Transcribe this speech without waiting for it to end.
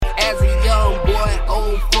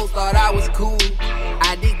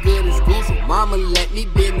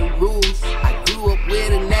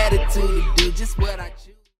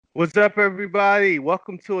What's up, everybody?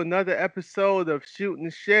 Welcome to another episode of Shooting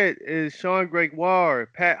the Shit. It is Sean Gregoire,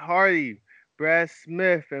 Pat Hardy, Brad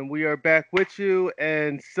Smith, and we are back with you.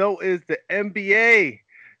 And so is the NBA.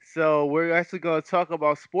 So we're actually going to talk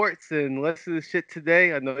about sports and less of the shit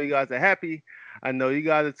today. I know you guys are happy. I know you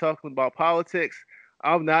guys are talking about politics.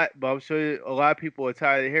 I'm not, but I'm sure a lot of people are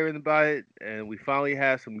tired of hearing about it. And we finally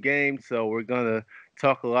have some games, so we're gonna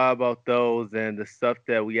talk a lot about those and the stuff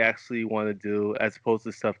that we actually want to do as opposed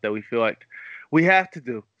to stuff that we feel like we have to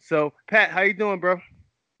do. So, Pat, how you doing, bro?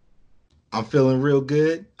 I'm feeling real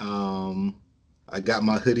good. I got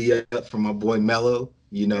my hoodie up for my boy Mello.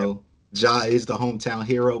 Yep. Ja is the hometown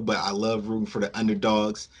hero, but I love rooting for the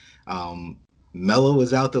underdogs. Um, Mello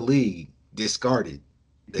was out the league, discarded.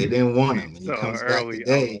 They didn't want him, and he So comes back early, I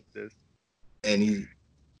love today, this. and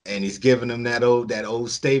he's giving them that old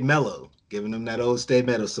stay Mello, giving them that old stay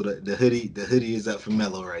Mello. So the hoodie is up for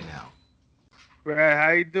Mello right now. Brad,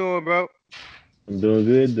 how you doing, bro? I'm doing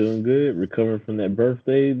good, doing good. Recovering from that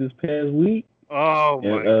birthday this past week, Oh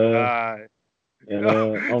and my uh, God. and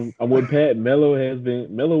I'm with Pat.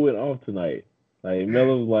 Mello went off tonight. Like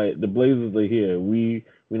Mello's like the Blazers are here. We're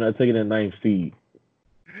not taking that ninth seed.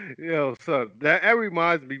 Yo, so that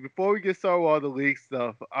reminds me, before we get started with all the league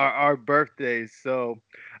stuff, our birthdays. So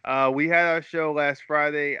we had our show last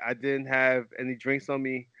Friday. I didn't have any drinks on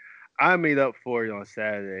me. I made up for it on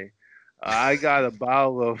Saturday. I got a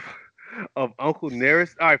bottle of Uncle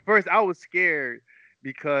Nearest. All right, first I was scared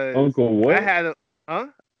because Uncle I what? had a huh?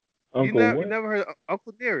 Uncle You what? never heard of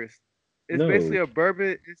Uncle Nearest? It's basically No. a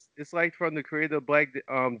bourbon. It's like from the creator of Black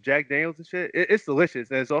Jack Daniels and shit. It's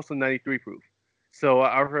delicious and it's also 93 proof. So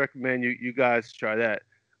I recommend you guys try that.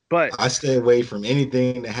 But I stay away from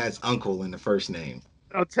anything that has uncle in the first name.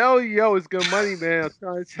 I'll tell you, yo, it's good money, man. I'm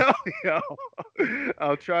trying to tell you, yo.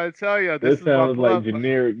 I'll try to tell you, this That is my sounds like plug.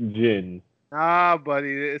 generic gin. Nah,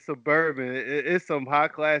 buddy, it's a bourbon. It's some high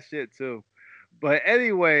class shit too. But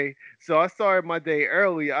anyway, so I started my day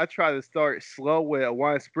early. I tried to start slow with a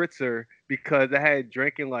wine spritzer because I had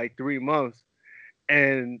drinking like 3 months.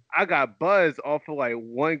 And I got buzzed off of like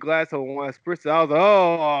one glass of wine spritz. I was like,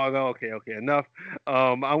 oh no, okay, enough.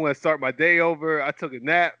 I'm gonna start my day over. I took a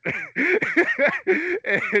nap, and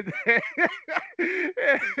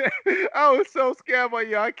I was so scared. I'm like,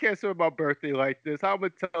 yo, I can't celebrate my birthday like this. How am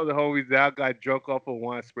gonna tell the homies that I got drunk off of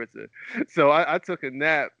wine spritzer? So I took a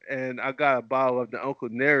nap and I got a bottle of the Uncle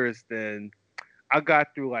Nearest, and I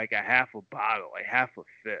got through like a half a bottle, like half a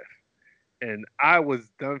fifth, and I was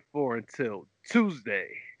done for until Tuesday.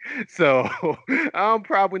 So I'm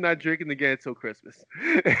probably not drinking again until Christmas.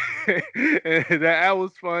 And that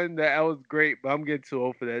was fun. That was great, but I'm getting too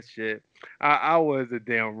old for that shit. I was a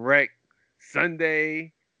damn wreck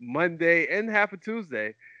Sunday, Monday, and half of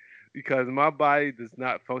Tuesday because my body does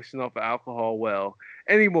not function off of alcohol well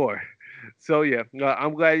anymore. So yeah,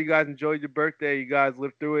 I'm glad you guys enjoyed your birthday. You guys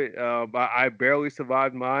lived through it. I barely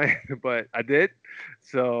survived mine, but I did.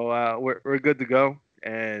 So we're good to go.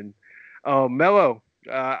 And Mello,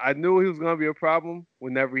 I knew he was gonna be a problem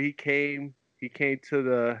whenever he came. He came to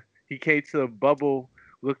the bubble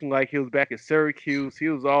looking like he was back at Syracuse. He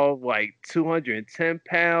was all like 210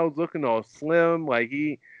 pounds, looking all slim. Like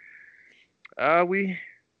we I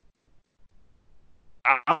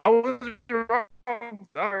was wrong.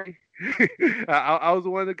 Sorry. I was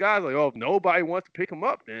one of the guys like, oh, if nobody wants to pick him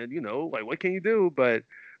up, then like, what can you do? But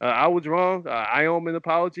I was wrong. I owe him an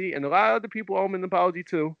apology, and a lot of other people owe him an apology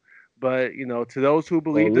too. But to those who Oh,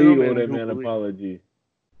 believed in Lee him owe and that who man an believe, apology.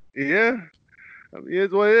 yeah, I mean,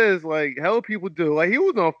 it's what it is. Like, hell, people do. Like, he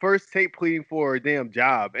was on first tape pleading for a damn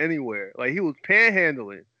job anywhere. Like, he was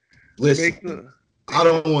panhandling, Listen, making. I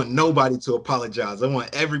don't want nobody to apologize. I want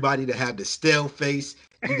everybody to have the stale face.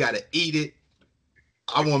 You got to eat it.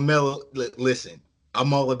 I want Mello. Listen,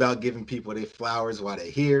 I'm all about giving people their flowers while they're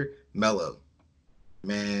here. Mello,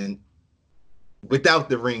 man, without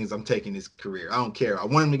the rings, I'm taking his career. I don't care. I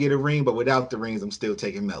want him to get a ring, but without the rings, I'm still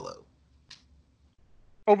taking Mello.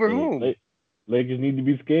 Over Hey, whom? Lakers need to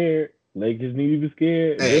be scared. Lakers need to be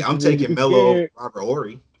scared. Hey, Memphis I'm need to taking be Mello over scared. Robert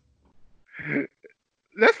Ory.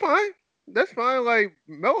 That's fine. That's fine. Like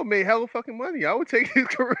Melo made hella fucking money. I would take his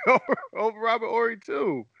career over Robert Ory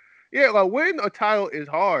too. Yeah, like winning a title is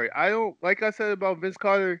hard. I don't like I said about Vince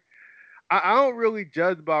Carter. I don't really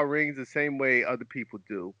judge about rings the same way other people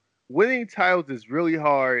do. Winning titles is really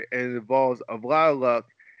hard and it involves a lot of luck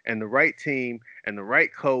and the right team and the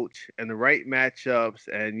right coach and the right matchups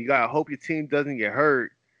and you gotta hope your team doesn't get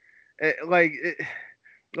hurt. Eh, Like it,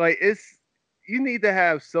 like it's you need to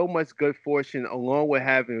have so much good fortune along with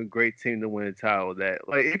having a great team to win a title that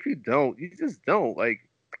like if you don't, you just don't. Like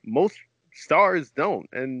most stars don't.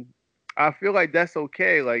 And I feel like that's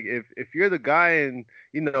okay. Like if you're the guy and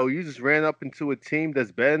you just ran up into a team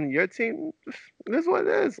that's better than your team, that's what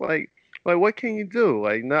it is. Like what can you do?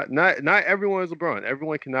 Like not everyone is LeBron.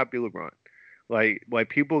 Everyone cannot be LeBron. Like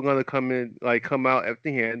people are gonna come out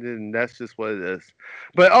empty-handed, and that's just what it is.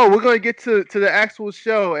 But we're gonna get to the actual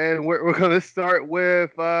show, and we're gonna start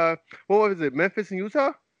with what was it? Memphis and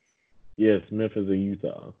Utah? Yes, Memphis and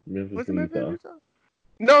Utah. Memphis Was it and Memphis and Utah.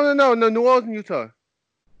 Utah? No, New Orleans and Utah.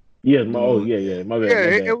 Yes, New Orleans. yeah. My bad, Yeah,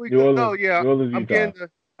 my here bad. we go. Yeah, New Orleans, I'm Utah. getting the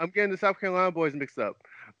I'm getting the South Carolina boys mixed up.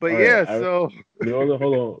 But All right, yeah, so New Orleans.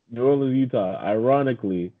 Hold on, New Orleans, Utah.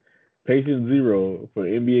 Ironically, patient zero for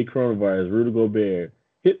NBA coronavirus. Rudy Gobert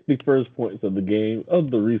hit the first points of the game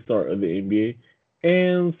of the restart of the NBA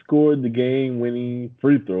and scored the game-winning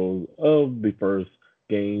free throws of the first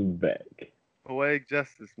game back. poetic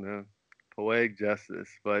justice, man. Poetic justice.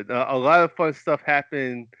 But a lot of fun stuff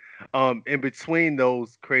happened in between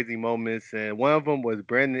those crazy moments, and one of them was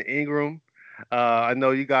Brandon Ingram. I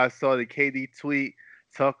know you guys saw the KD tweet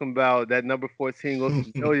talking about that number 14 looks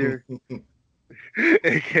familiar.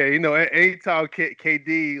 Okay, anytime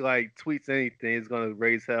KD like tweets anything, it's gonna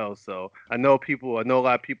raise hell. So I know a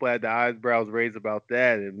lot of people had their eyebrows raised about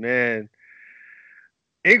that, and man,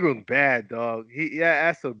 Ingram's bad, dog. Yeah,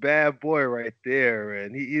 that's a bad boy right there,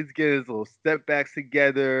 and he's getting his little step backs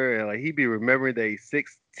together, and like he be remembering that he's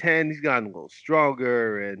 6'10". He's gotten a little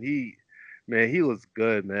stronger, and man, he looks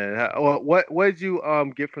good, man. What did you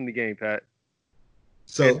get from the game, Pat? And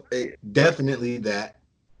So definitely that.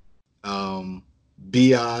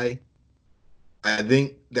 Bi, I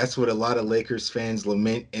think that's what a lot of Lakers fans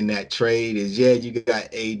lament in that trade is, yeah, you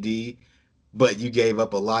got AD, but you gave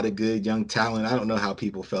up a lot of good young talent. I don't know how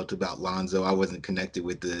people felt about Lonzo. I wasn't connected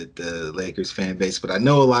with the Lakers fan base, but I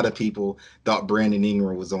know a lot of people thought Brandon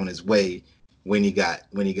Ingram was on his way when he got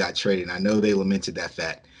traded. And I know they lamented that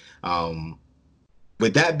fact. Um,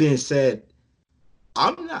 with that being said,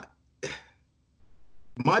 I'm not.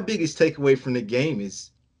 My biggest takeaway from the game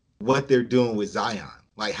is what they're doing with Zion.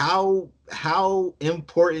 Like how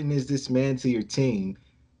important is this man to your team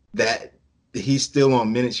that he's still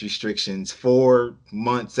on minutes restrictions 4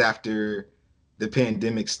 months after the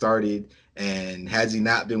pandemic started? And has he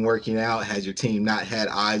not been working out? Has your team not had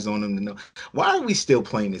eyes on him to know? Why are we still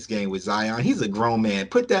playing this game with Zion? He's a grown man.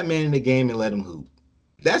 Put that man in the game and let him hoop.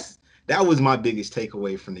 That was my biggest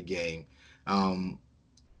takeaway from the game. Um,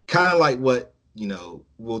 Kind of like what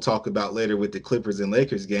we'll talk about later with the Clippers and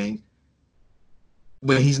Lakers game.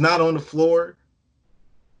 When he's not on the floor,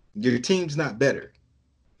 your team's not better.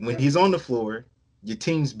 When he's on the floor, your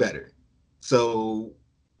team's better. So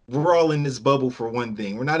we're all in this bubble for one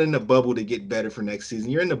thing. We're not in the bubble to get better for next season.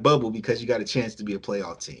 You're in the bubble because you got a chance to be a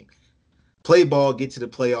playoff team. Play ball, get to the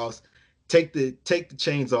playoffs. Take the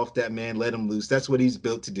chains off that man, let him loose. That's what he's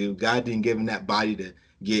built to do. God didn't give him that body to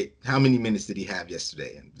get. How many minutes did he have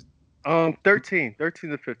yesterday? 13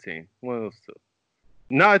 to 15, one of those two.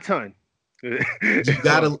 Not a ton. You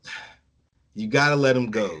gotta you gotta let him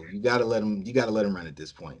go. You gotta let him run at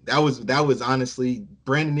this point. That was honestly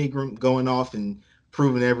Brandon Ingram going off and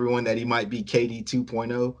proving everyone that he might be KD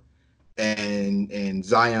 2.0, and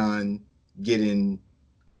Zion getting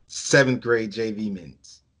seventh grade JV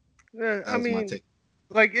minutes. Yeah, That I was my mean, take.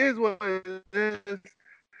 like, it is what it is.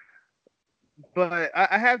 But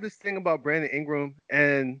I have this thing about Brandon Ingram,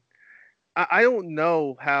 and I don't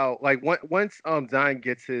know how. Like, once Zion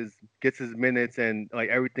gets his minutes and like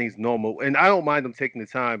everything's normal, and I don't mind them taking the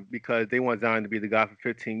time because they want Zion to be the guy for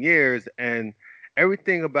 15 years, and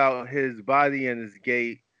everything about his body and his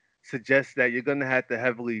gait suggests that you're gonna have to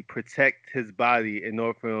heavily protect his body in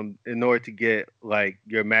order to get like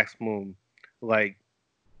your maximum like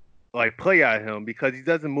play out of him because he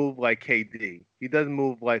doesn't move like KD. He doesn't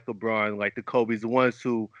move like LeBron, like the Kobe's, the ones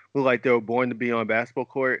who look like they were born to be on basketball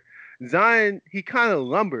court. Zion, he kind of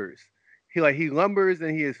lumbers. He lumbers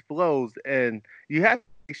and he explodes, and you have to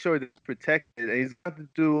make sure that it's protected. And he's got to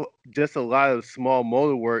do just a lot of small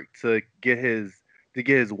motor work to get his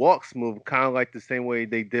walk smooth, kind of like the same way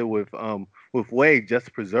they did with Wade, just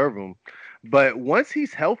to preserve him. But once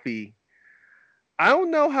he's healthy, I don't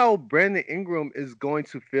know how Brandon Ingram is going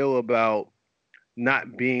to feel about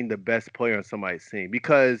not being the best player on somebody's team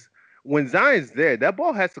because when Zion's there, that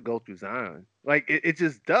ball has to go through Zion. Like it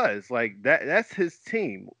just does. Like that's his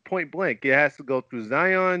team, point blank. It has to go through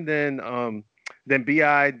Zion, then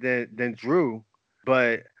Bi, then Drew.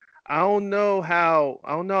 But I don't know how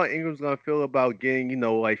Ingram's gonna feel about getting,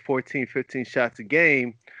 like 14, 15 shots a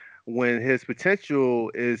game when his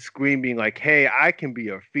potential is screaming like, hey, I can be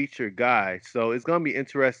a featured guy. So it's gonna be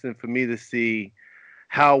interesting for me to see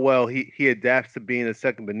how well he adapts to being a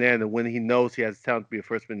second banana when he knows he has talent to be a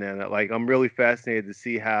first banana. Like I'm really fascinated to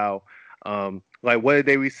see how like whether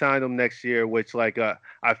they resign him next year, which like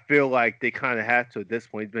I feel like they kind of have to at this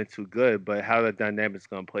point. He's been too good, but how the dynamic's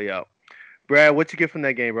gonna play out. Brad, what you get from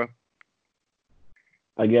that game, bro?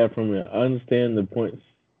 I got from it. I understand the points.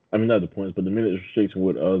 I mean, not the points, but the minutes restriction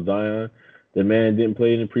with Zion. The man didn't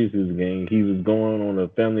play in the preseason game. He was going on a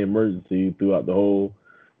family emergency throughout the whole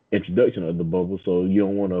introduction of the bubble, so you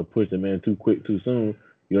don't want to push the man too quick, too soon.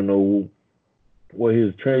 You don't know what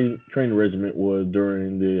his training regimen was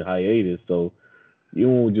during the hiatus, so you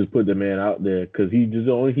won't just put the man out there because he's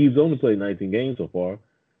only played 19 games so far.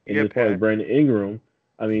 And Yeah, as far as Pat. Brandon Ingram,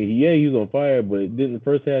 I mean, yeah, he's on fire, but didn't the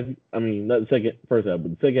first half? I mean, not the second first half,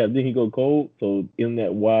 but the second half didn't he go cold? So in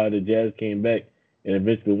that why the Jazz came back and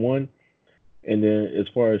eventually won. And then as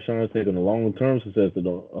far as Sean's taking the long term success of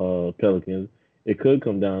the Pelicans, it could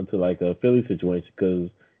come down to like a Philly situation because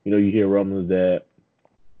you hear rumblings that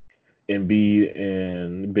Embiid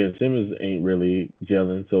and Ben Simmons ain't really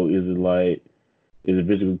gelling. So is it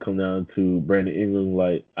eventually come down to Brandon Ingram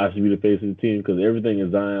like I should be the face of the team because everything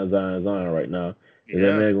is Zion, Zion, Zion right now. Is that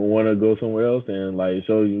Yeah. man gonna want to go somewhere else and like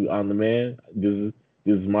show you I'm the man? This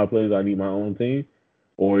is my place. I need my own team,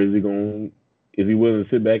 or is he willing to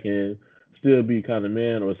sit back and still be kind of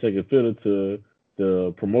man or second fiddle to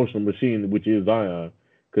the promotional machine which is Zion?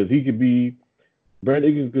 Because he could be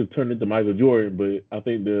Brandon Ingram could turn into Michael Jordan, but I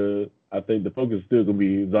think the focus is still gonna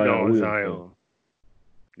be Zion No, Williamson. Zion.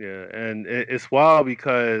 Yeah, and it's wild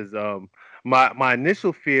because my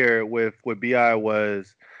initial fear with Bi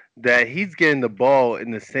was that he's getting the ball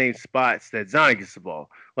in the same spots that Zion gets the ball,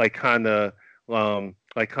 like kind of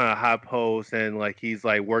high post and like he's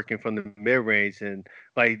like working from the mid range and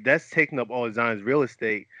like that's taking up all of Zion's real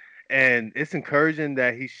estate, and it's encouraging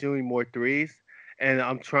that he's shooting more threes, and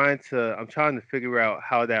I'm trying to figure out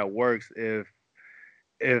how that works if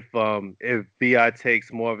Bi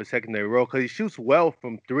takes more of a secondary role because he shoots well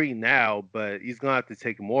from three now, but he's gonna have to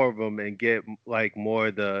take more of them and get more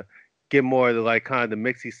of the like kind of the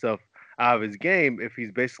mixy stuff out of his game if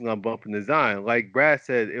he's basically gonna bump in design. Like Brad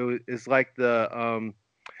said, it's like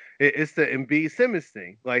it's the Embiid Simmons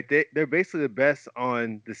thing. Like they're basically the best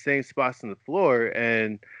on the same spots on the floor,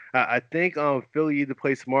 and I think Philly either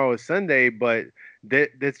plays tomorrow or Sunday, but they're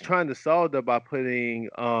trying to solve that by putting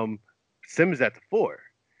Simmons at the four.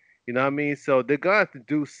 You know what I mean? So they're gonna have to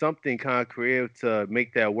do something kind of creative to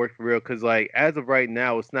make that work for real. Because like as of right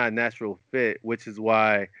now, it's not a natural fit, which is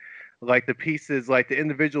why like the pieces, like the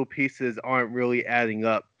individual pieces, aren't really adding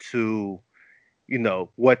up to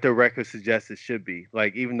what the record suggests it should be.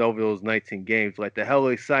 Like even over those 19 games, like the hell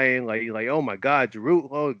exciting. Like you're like, oh my God,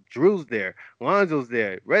 Drew's there, Lonzo's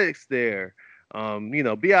there, Reddick's there,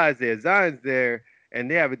 Bi's there, Zion's there, and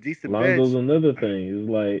they have a decent bench. Lonzo's another thing. It's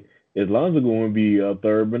like, is Lonzo going to be a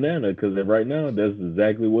third banana? Because right now, that's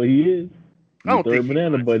exactly what he is. I He's a don't think third he banana,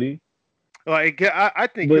 minds it. buddy. Like I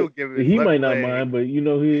think he'll But give his he left might not leg. mind. But you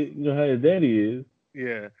know how his daddy is.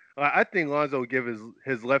 Yeah, I think Lonzo will give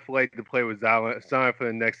his left leg to play with Zion for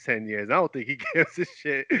the next 10 years. I don't think he gives a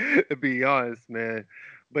shit to be honest, man.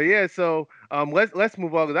 But yeah, so let's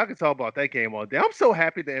move on because I can talk about that game all day. I'm so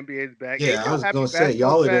happy the NBA is back. Ain't Yeah, I y'all was happy gonna say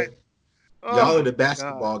basketball's back? y'all are Oh the my god.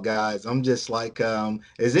 basketball guys. I'm just like,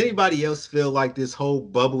 does anybody else feel like this whole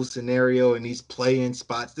bubble scenario and these play-in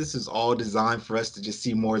spots, this is all designed for us to just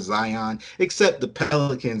see more Zion, except the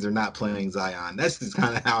Pelicans are not playing Zion. That's just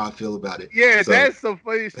kind of how I feel about it. Yeah, So that's some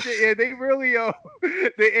funny shit. Yeah, they really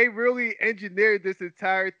they really engineered this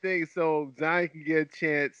entire thing so Zion can get a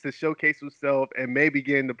chance to showcase himself and maybe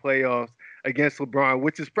get in the playoffs against LeBron,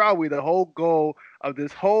 which is probably the whole goal of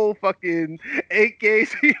this whole fucking 8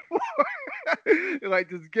 games before. Like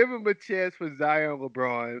just give him a chance for Zion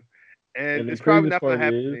LeBron. And And the it's probably craziest not gonna part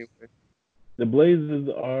happen is anyway. the Blazers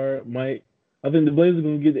are might. I think the Blazers are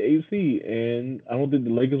going to get the AC, and I don't think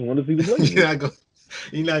the Lakers want to see the you're Blazers. not gonna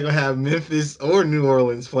you're not gonna have Memphis or New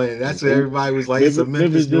Orleans playing. That's what Nope. everybody was like. It's a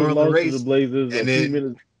Memphis Memphis New just Orleans lost to the race. Blazers a And few then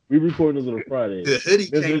minutes. We recording this on a Friday. the hoodie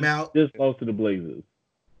came Memphis out. just lost to the Blazers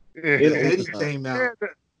in The hoodie overtime. came Yeah, out.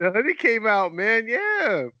 the hoodie came out, man.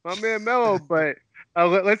 Yeah, my man Mello. But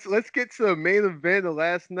let's get to the main event of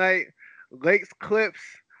last night. Lakes Clips.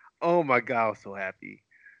 Oh my God, I was so happy.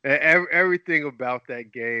 Everything about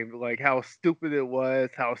that game, like how stupid it was,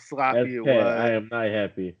 how That's sloppy it Pat. I was. am not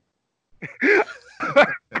happy.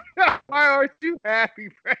 Why aren't you happy,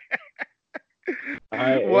 Brad?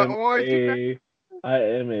 I Why am aren't you happy? a I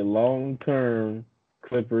am a long term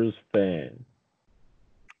Clippers fan.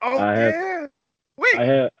 Oh I have yeah. Wait. I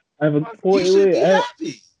have I have a You wait, should wait, be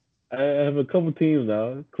happy. I have a couple teams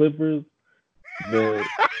now. Clippers, the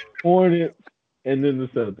Hornets, and then the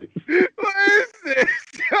Celtics. What is this?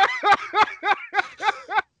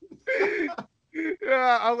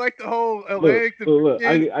 Yeah, I like the whole Look, Atlantic look.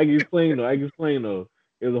 Division. I can explain though. I can explain though.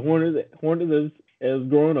 It was a Hornets as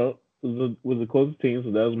growing up was the closest team,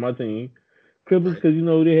 so that was my team. Clippers, Right.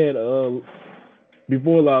 because they had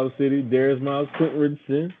before Loud City, Darius Miles, Quentin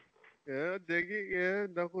Richardson. Yeah, dig it. Yeah,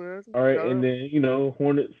 Knuckleheads. All right, Shout and out. then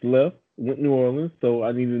Hornets left, went to New Orleans, so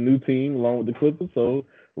I needed a new team along with the Clippers. So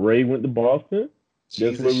Ray went to Boston.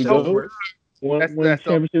 That's where Jesus we Oh, go. Shuttlesworth. Won that's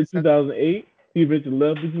all. championship 2008. He eventually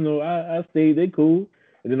left, but I stayed. They cool.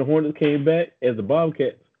 And then the Hornets came back as the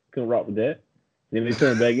Bobcats. Couldn't rock with that. Then they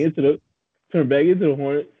turned back into the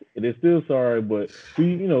Hornets, and they're still sorry, but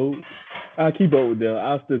I keep up with them.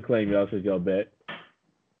 I still claim y'all since y'all back.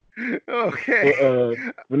 Okay.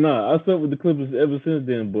 But nah, I stuck with the Clippers ever since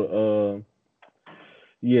then. But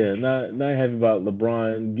yeah, not happy about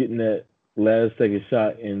LeBron getting that last second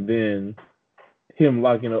shot and then him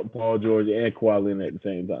locking up Paul George and Kawhi Leonard at the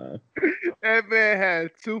same time. That man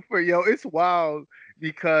had two for yo. It's wild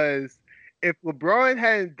because if LeBron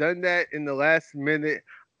hadn't done that in the last minute,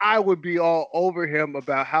 I would be all over him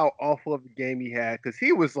about how awful of a game he had because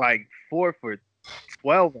he was like 4 for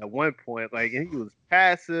 12 at one point. Like, and he was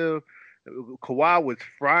passive. Kawhi was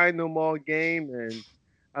frying them all game, and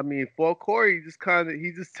I mean, for Corey, he just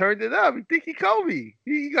turned it up. He think he Kobe.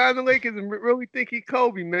 He got in the Lakers and really think he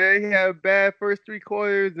Kobe, man. He had bad first 3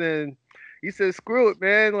 quarters, and he said, "Screw it,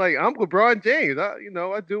 man. Like I'm LeBron James.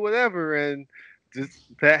 I do whatever." And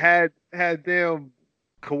just that had damn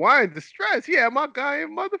Kawhi in distress. Yeah, my guy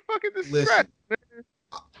in motherfucking distress.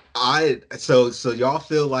 Listen, so y'all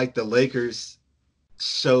feel like the Lakers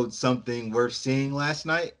showed something worth seeing last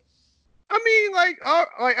night? I mean, like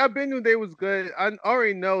I've been knew they was good. I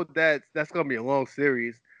already know that that's gonna be a long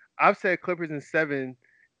series. I've said Clippers in 7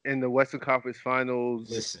 in the Western Conference Finals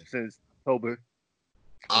Listen, since October.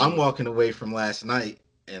 I'm walking away from last night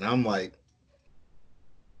and I'm like,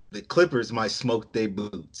 the Clippers might smoke their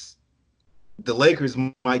boots. The Lakers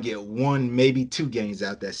might get one, maybe 2 games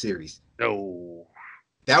out that series. No.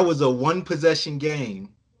 That was a one possession game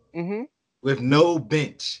Mhm. with no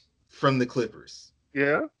bench from the Clippers.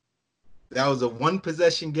 Yeah. That was a one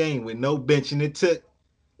possession game with no bench, and it took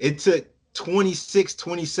 26,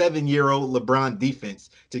 27-year-old LeBron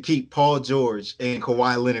defense to keep Paul George and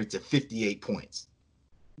Kawhi Leonard to 58 points.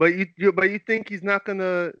 But you think he's not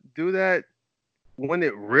gonna do that when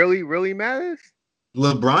it really really matters?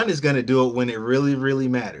 LeBron is going to do it when it really, really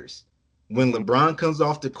matters. When Mhm. LeBron comes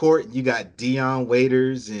off the court, you got Dion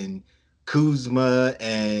Waiters and Kuzma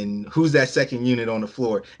and who's that second unit on the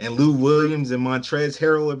floor? And Lou Williams and Montrezl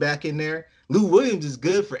Harrell are back in there. Lou Williams is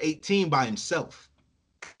good for 18 by himself.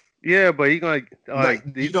 Yeah, but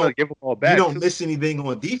Like he's gonna give them all you back don't too. miss anything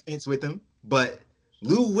on defense with him, but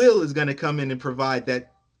Lou Will is going to come in and provide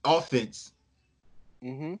that offense.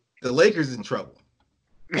 Mhm. The Lakers in trouble.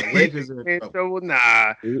 The You Lakers think are in they're in trouble. trouble?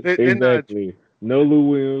 Nah, they're not. Exactly. No Lou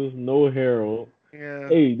Williams, no Harold. Yeah.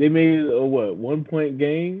 Hey, they made it a what 1 point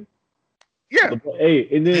game. Yeah. Hey,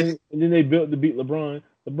 And and then they built to beat LeBron.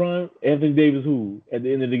 LeBron, Anthony Davis, who at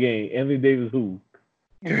the end of the game? Anthony Davis, who?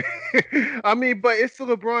 I mean, but it's the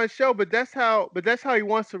LeBron show. But that's how he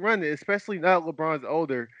wants to run it. Especially now that LeBron's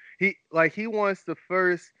older. He wants the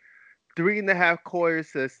first 3.5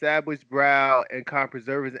 quarters to establish Brow and kind of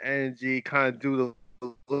preserve his energy, kind of do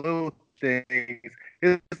the little things.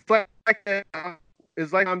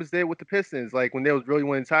 It's like Thomas did with the Pistons. Like when they was really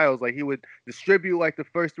winning titles, like he would distribute like the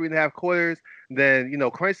first 3.5 quarters. Then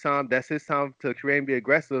crunch time. That's his time to create and be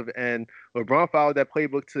aggressive. And LeBron followed that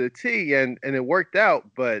playbook to the T, and it worked out.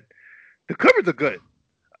 But the Clippers are good.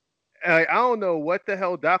 I don't know what the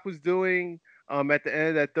hell Doc was doing. At the end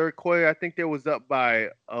of that third quarter, I think they was up by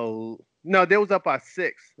no, they was up by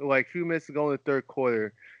 6, like a few minutes to go in the third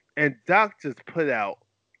quarter, and Doc just put out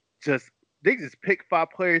just they just picked 5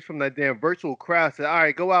 players from that damn virtual crowd. Said, all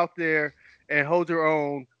right, go out there and hold your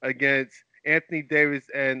own against Anthony Davis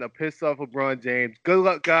and a pissed off LeBron James. Good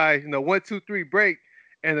luck, guys. 1, 2, 3 break,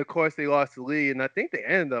 and of course they lost the lead, and I think they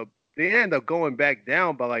ended up going back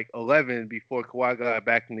down by like 11 before Kawhi got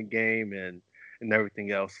back in the game and everything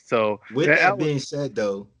else. So with that that was being said,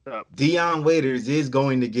 though, up. Dion Waiters is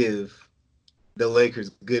going to give the Lakers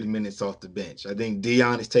good minutes off the bench. I think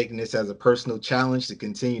Dion is taking this as a personal challenge to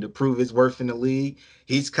continue to prove his worth in the league.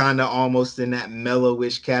 He's kind of almost in that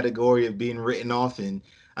mellowish category of being written off, and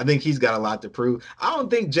I think he's got a lot to prove. I don't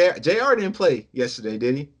think JR didn't play yesterday,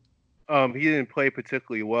 did he? He didn't play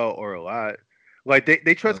particularly well or a lot. Like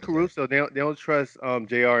they trust Okay. Caruso, they don't trust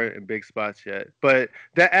Jr. in big spots yet. But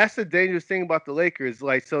that's the dangerous thing about the Lakers.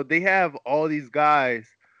 Like so they have all these guys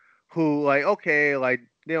who like okay like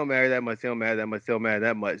They don't matter that much. They don't matter that much. They don't matter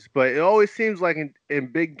that much. But it always seems like in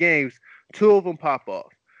big games, two of them pop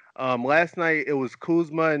off. Last night it was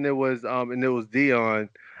Kuzma and it was Dion.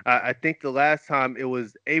 I think the last time it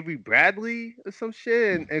was Avery Bradley or some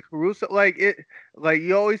shit and Caruso. Like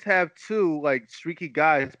you always have two like streaky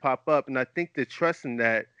guys pop up, and I think they're trusting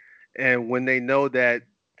that. And when they know that,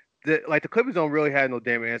 the Clippers don't really have no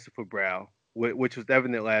damn answer for Brown, which was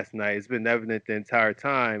evident last night. It's been evident the entire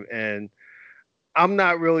time, and I'm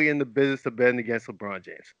not really in the business of betting against LeBron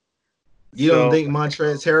James. You don't So think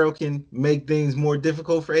Montrezl Harrell can make things more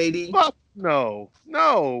difficult for AD? fuck no.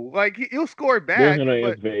 Like he'll score There's back, no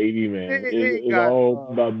but answer for AD, man. they ain't It's got all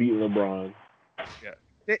about beating LeBron. yeah.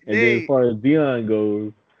 And then as far as Dion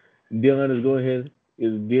goes, Dion is going to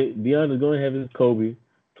have Dion is going to have his Kobe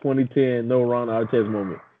 2010 no Ron Artest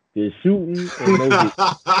moment. Just shooting and no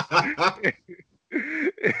hit.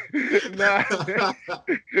 nah,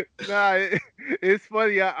 it's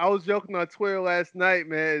funny. I was joking on Twitter last night,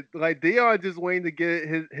 man. Like Dion just waiting to get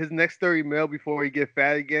his next 30 mil before he get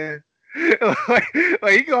fat again. like,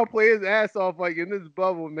 like he gonna play his ass off like in this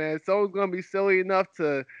bubble, man. Someone's gonna be silly enough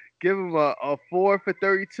to give him a 4 for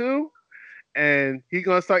 32, and he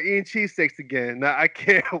gonna start eating cheesesteaks again. Now I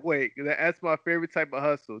can't wait. That's my favorite type of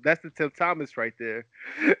hustle. That's the Tim Thomas right there.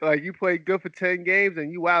 Like you play good for 10 games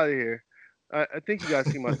and you out of here. I think you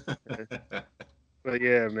guys see my. But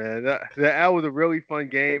yeah, man, that was a really fun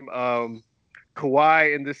game.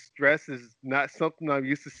 Kawhi in this stress is not something I'm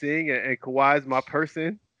used to seeing, and Kawhi is my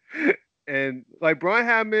person. And like Bron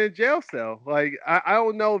had him in a jail cell. Like I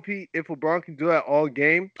don't know if LeBron can do that all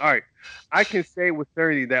game. All right, I can say with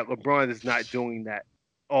 30 that LeBron is not doing that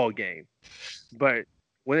all game. But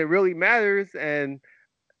when it really matters, and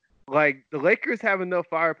like the Lakers have enough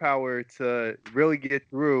firepower to really get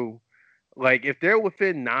through. Like if they're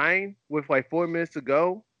within 9 with like 4 minutes to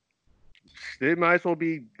go, they might as well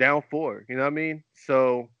be down 4. You know what I mean?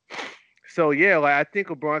 So yeah, like I think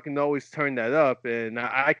LeBron can always turn that up, and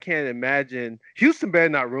I can't imagine Houston better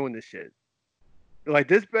not ruin this shit. Like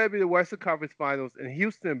this better be the Western Conference Finals, and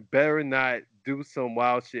Houston better not do some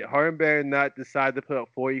wild shit. Harden better not decide to put up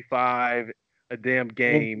 45 a damn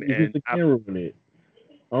game, and Houston can ruin it.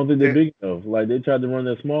 I don't think they're big enough. Like they tried to run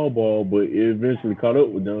that small ball, but it eventually caught up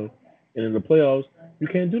with them. And in the playoffs, you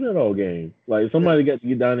can't do that all game. Like somebody got to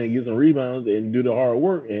get down there and get some rebounds and do the hard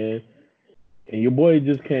work, and your boy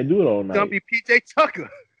just can't do it all night. It's gonna be PJ Tucker.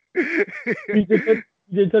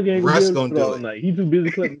 PJ Tucker ain't Russ gonna do it all night. He's too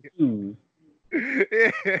busy collecting shoes.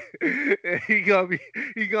 he gonna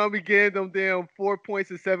be getting them damn 4 points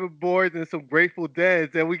and 7 boards and some Grateful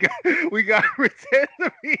Deads, and we got pretend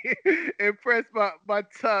to be impressed by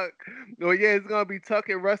Tuck. Well, yeah, it's gonna be Tuck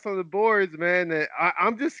and Russ on the boards, man. And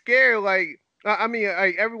I'm just scared. Like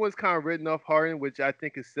everyone's kind of written off Harden, which I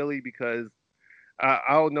think is silly because I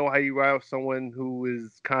don't know how you write off someone who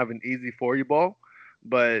is kind of an easy 40 ball,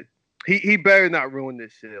 but he better not ruin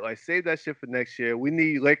this shit. Like save that shit for next year. We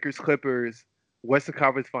need Lakers Clippers Western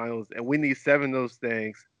Conference Finals, and we need 7 of those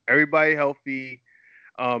things. Everybody healthy.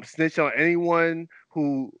 Snitch on anyone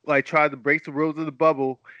who like tried to break the rules of the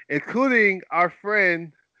bubble, including our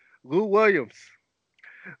friend Lou Williams,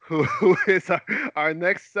 who is our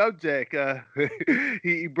next subject.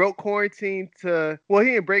 He broke quarantine he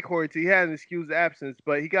didn't break quarantine. He had an excused absence,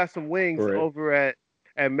 but he got some wings over at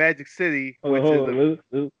Magic City. Let's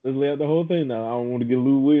lay out the whole thing now. I don't want to give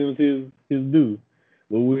Lou Williams his due.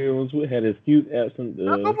 Lou Williams had an excuse absent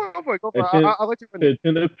Go for it. I'll let you finish. To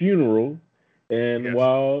attend a funeral, and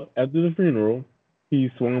while after the funeral,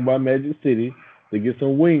 he swung by Magic City to get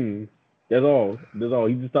some wings. That's all.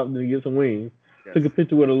 He just stopped to get some wings. Yes. Took a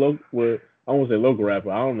picture with I won't say local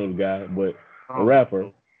rapper. I don't know the guy, but a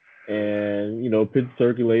rapper. And picture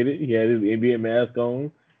circulated. He had his NBA mask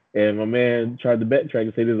on, and my man tried to backtrack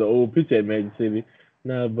and say there's an old picture at Magic City.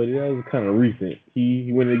 Nah, buddy, that was kind of recent.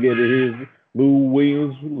 He went to get his Lou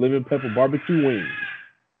Williams lemon pepper barbecue wings.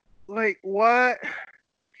 Like what?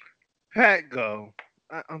 Pat, go.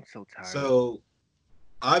 I'm so tired. So,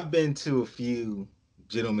 I've been to a few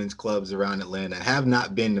gentlemen's clubs around Atlanta. I have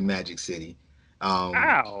not been to Magic City.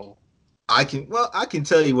 Ow. I can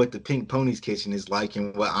tell you what the Pink Pony's kitchen is like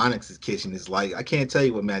and what Onyx's kitchen is like. I can't tell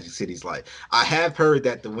you what Magic City's like. I have heard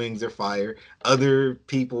that the wings are fire. Other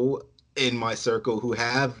people in my circle who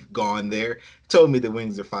have gone there told me the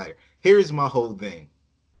wings are fire. Here's my whole thing.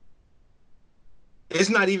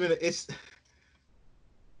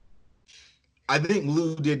 I think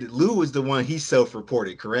Lou was the one he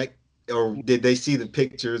self-reported, correct? Or did they see the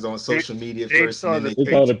pictures on social media first? They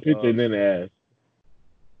saw the picture and then asked.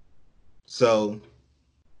 So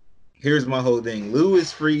here's my whole thing. Lou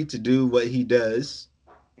is free to do what he does.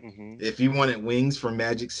 Mm-hmm. If you wanted wings from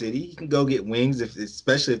Magic City, you can go get wings,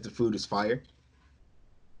 especially if the food is fire.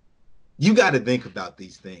 You got to think about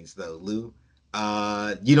these things though, Lou.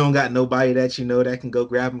 You don't got nobody that you know that can go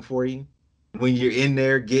grab them for you. When you're in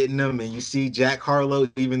there getting them and you see Jack Harlow,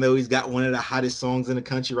 even though he's got one of the hottest songs in the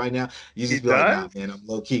country right now, you He just be like, nah, does? man, I'm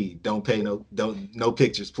low key. Don't no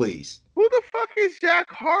pictures, please. Who the fuck is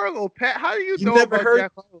Jack Harlow, Pat? How do you You know never about heard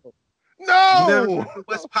Jack Harlow? you never No, heard of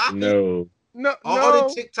What's Poppin'? No. no, All the no,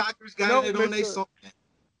 TikTokers got no, it on their Mister. song. It's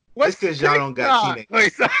What's because y'all don't got TikTok? teenage.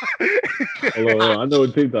 Like, so- Hello, I know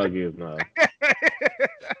what TikTok is now.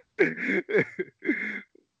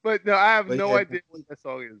 but no, I have But no yeah, idea what that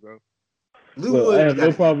song is, bro. Lou Look, I Williams have got no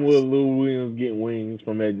to get problem with Lou Williams getting wings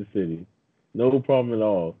from Magic City. No problem at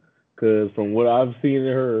all. Because from what I've seen and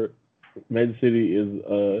heard, Magic City is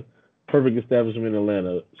a perfect establishment in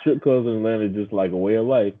Atlanta. Strip clubs in Atlanta is just like a way of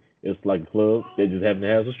life. It's like a club that just happen to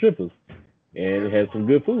have some strippers. And it has some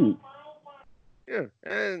good food. Yeah,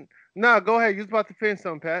 and no, go ahead. You was about to finish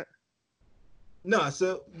something, Pat. No,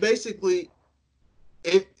 so basically,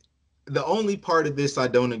 if the only part of this I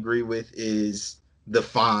don't agree with is the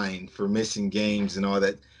fine for missing games and all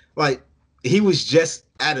that. Like, he was just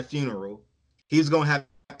at a funeral. He was gonna have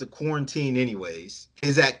to quarantine anyways.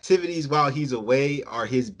 His activities while he's away are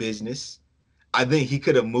his business. I think he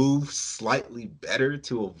could have moved slightly better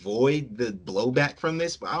to avoid the blowback from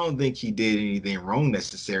this, but I don't think he did anything wrong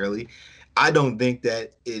necessarily. I don't think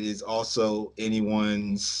that it is also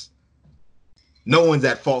no one's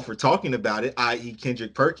at fault for talking about it, i.e.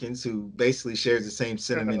 Kendrick Perkins, who basically shares the same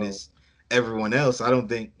sentiment Oh, as everyone else. I don't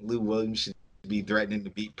think Lou Williams should be threatening to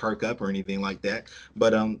beat Perk up or anything like that.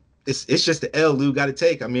 But it's just the L Lou got to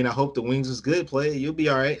take. I mean, I hope the wings was good. Play, you'll be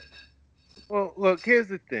all right. well, look. Here's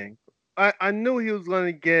the thing. I knew he was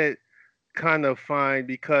gonna get kind of fine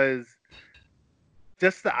because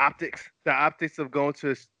just the optics of going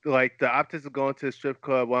to the optics of going to a strip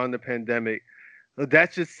club while in the pandemic.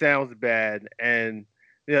 That just sounds bad, and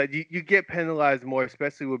you get penalized more,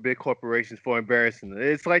 especially with big corporations for embarrassing.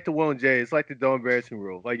 It's like the Will and Jay. It's like the don't embarrassing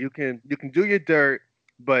rule. Like you can do your dirt,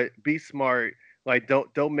 but be smart. Like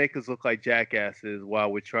don't make us look like jackasses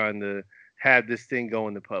while we're trying to have this thing go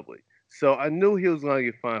in the public. So I knew he was gonna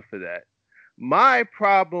get fined for that. My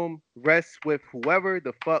problem rests with whoever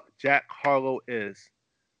the fuck Jack Harlow is.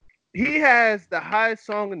 He has the highest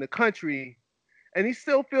song in the country, and he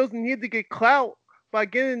still feels the need to get clout by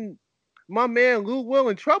getting my man Lou Will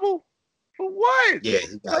in trouble. For what? Yeah,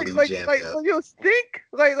 he got Like, Lou like, jammed like, up. like you don't think,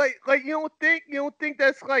 like you don't think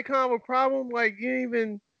that's like kind of a problem. Like you didn't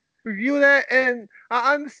even review that, and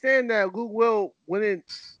I understand that Lou Will didn't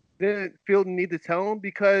feel the need to tell him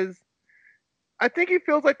because I think he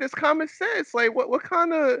feels like there's common sense. Like what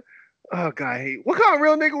kind of oh god, what kind of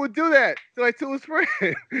real nigga would do that to his friend?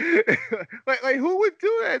 like who would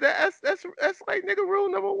do that? That's like nigga rule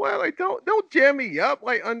number one. Like don't jam me up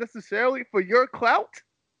like unnecessarily for your clout.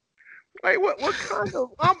 Like what kind of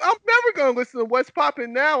I'm never gonna listen to What's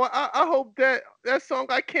Poppin' now. I hope that song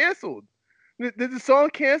got canceled. Did the song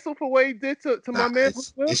cancel for what he did to my Nah, man Lil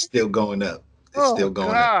Will? it's still going up. It's Oh still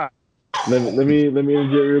going up. god. Let me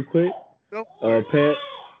interject real quick. Go for it. Pat,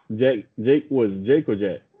 Jake was Jake or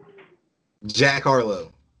Jack? Jack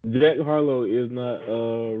Harlow. Jack Harlow is not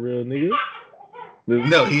a real nigga.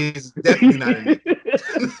 No, he's definitely not a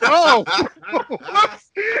Oh, nigga.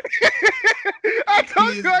 whoops. I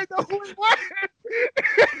told He's you I know who it was.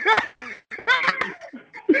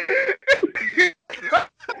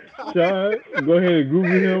 Sean, go ahead and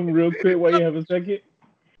Google him real quick while you have a second.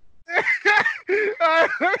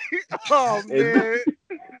 Oh man,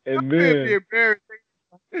 And it'd be then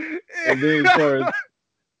embarrassing. and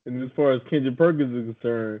then as far as Kendrick Perkins is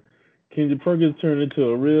concerned, Kendrick Perkins turned into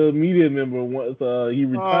a real media member once he Oh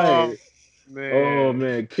retired. man. Oh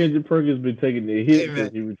man, Kendrick Perkins been taking the Hey hit man,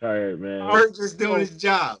 since he retired, man. Perk just doing his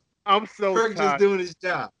job. I'm so Perk just tired. doing his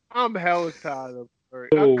job. I'm hella tired of Perk.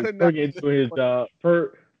 I So could not. Perk ain't doing his job.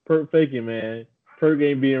 Perk faking, man. Perk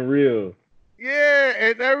ain't being real. Yeah,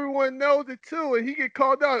 and everyone knows it too. And he get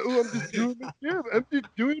called out. Oh, I'm just doing the gym. I'm just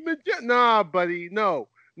doing the gym. Nah, buddy. No.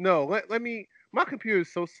 Let me. My computer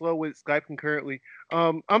is so slow with Skype concurrently.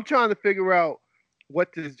 I'm trying to figure out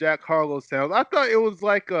what this Jack Harlow sounds. I thought it was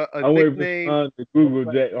like a I'm waiting for nickname. Sean to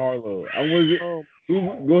Google Jack Harlow. Oh,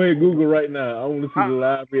 Go ahead, Google right now. I want to see the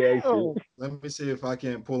live reaction. oh, Let me see if I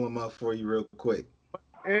can pull him up for you real quick.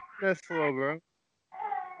 that's slow, bro.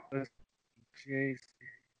 Jeez.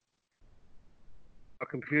 My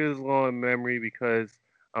computer's low in memory because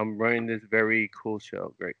I'm running this very cool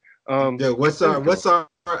show. Great. Yo, what's there we go.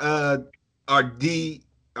 our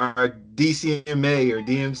DCMA or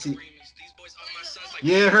DMC?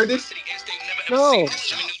 Yeah, heard this? No.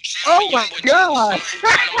 Oh my god!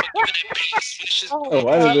 Oh,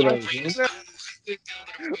 I didn't know that was him.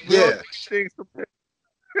 Yeah. Things.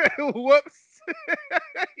 Whoops!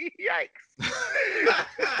 Yikes!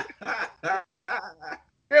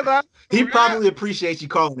 Hey, man. He probably appreciates you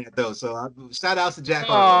calling that though. So shout out to Jack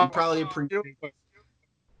Harlow. He probably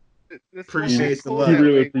appreciates the He love.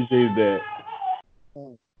 really appreciates that.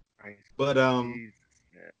 But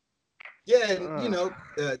yeah, you know,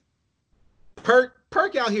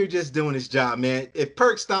 Perk out here just doing his job, man. If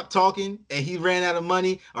Perk stopped talking and he ran out of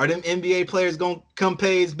money, are them NBA players gonna come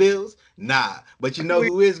pay his bills? Nah. But you know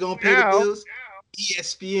who is gonna pay the bills?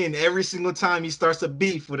 ESPN. Every single time he starts a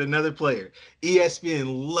beef with another player, ESPN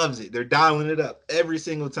loves it. They're dialing it up every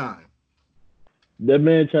single time. That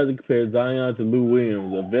man tried to compare Zion to Lou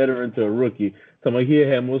Williams, a veteran to a rookie. Somebody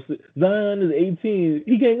here had most. Zion is 18.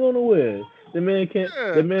 He can't go nowhere. The man can't.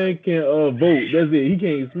 The man can't vote. That's it. He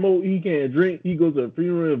can't smoke. He can't drink. He goes to a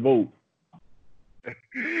funeral and vote.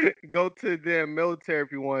 Go to the military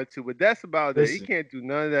if you wanted to, but that's about it. He can't do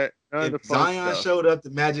none of that. None of the fun Zion stuff. showed up to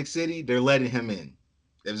Magic City, they're letting him in.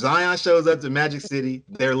 If Zion shows up to Magic City,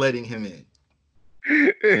 they're letting him in.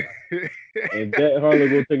 And Jack Harlow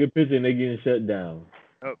go take a picture and they getting shut down.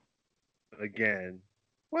 Again.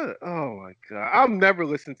 What? Oh my god! I'll never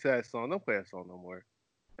listen to that song. Don't play that song no more.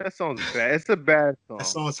 That song's bad. It's a bad song. That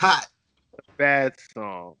song's hot. A bad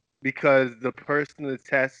song because the person that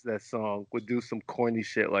tests that song would do some corny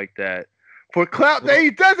shit like that for clout that he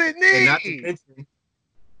doesn't need.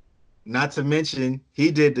 Not to mention, he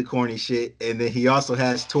did the corny shit, and then he also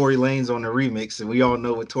has Tory Lanez on the remix, and we all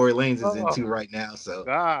know what Tory Lanez is into right now. So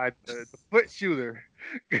God, the foot shooter.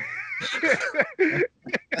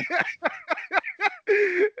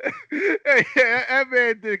 That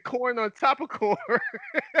man did corn on top of corn.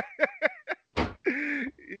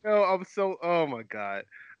 I'm so. Oh my god.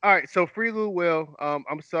 All right, so Free Lou Will.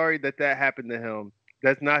 I'm sorry that happened to him.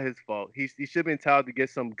 That's not his fault. He should have been entitled to get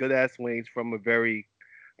some good ass wings from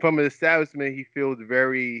an establishment he feels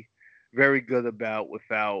very, very good about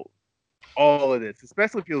without all of this,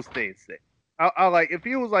 especially if he was staying safe. I like if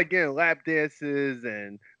he was like getting lap dances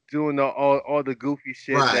and doing all the goofy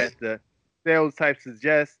shit that the stereotype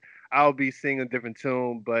suggests. I'll be singing a different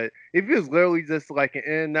tune, but if he was literally just like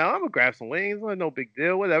now I'm gonna grab some wings, no big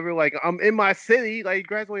deal, whatever. Like I'm in my city, like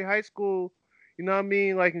graduate high school, you know what I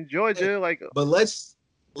mean, like in Georgia, like. But let's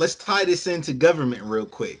tie this into government real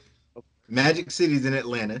quick. Magic City's in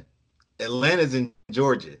Atlanta. Atlanta's in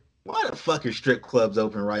Georgia. Why the fuck are strip clubs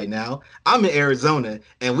open right now? I'm in Arizona,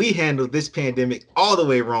 and we handled this pandemic all the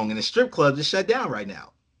way wrong, and the strip clubs are shut down right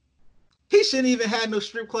now. He shouldn't even have no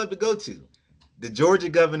strip club to go to. The Georgia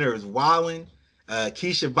governor is wilding.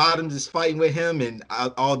 Keisha Bottoms is fighting with him, and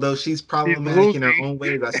although she's problematic in her own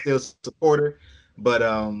ways, I still support her. But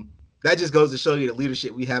that just goes to show you the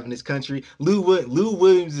leadership we have in this country. Lou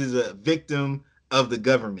Williams is a victim of the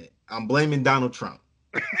government. I'm blaming Donald Trump.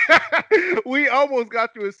 We almost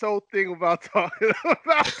got through this whole thing about talking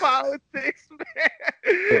about politics,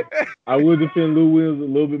 man. I would defend Lou Williams a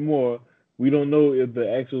little bit more. We don't know if the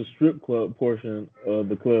actual strip club portion of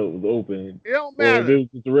the club was open. It don't matter. Or if it was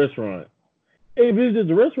just a restaurant. Hey, if it was just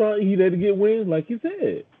a restaurant, he'd have to get wings like he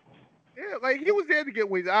said. Yeah, like he was there to get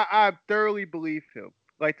wings. I thoroughly believe him.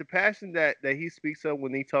 Like the passion that he speaks of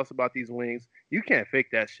when he talks about these wings, you can't fake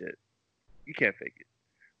that shit. You can't fake it.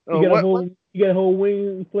 You got a whole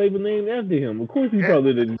wing flavor named after him. Of course, he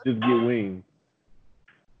probably didn't just get wings.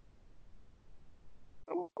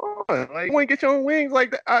 Like, you want to get your own wings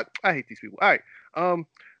like that? I hate these people. All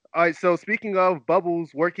right. So speaking of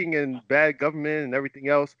bubbles working in bad government and everything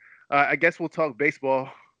else, I guess we'll talk baseball.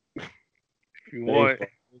 If you want.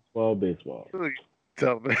 Baseball.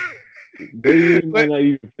 Dumb. They might not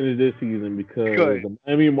even finish this season because the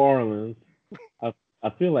Miami Marlins. I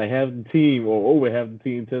feel like half the team or over half the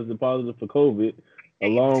team tested positive for COVID,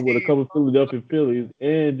 along with a couple of Philadelphia Phillies,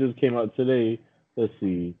 and just came out today. Let's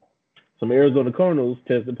see. Some Arizona Cardinals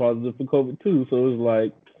tested positive for COVID too. So it's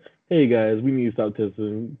like, hey guys, we need to stop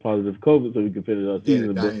testing positive for COVID so we can finish our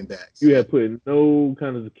season. But you have put no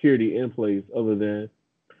kind of security in place other than,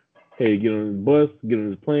 hey, get on the bus, get on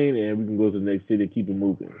this plane, and we can go to the next city and keep it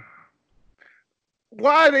moving.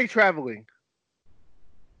 Why are they traveling?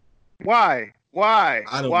 Why? I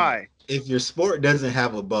don't know. If your sport doesn't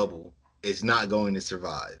have a bubble, it's not going to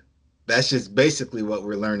survive. That's just basically what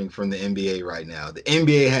we're learning from the NBA right now. The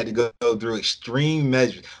NBA had to go through extreme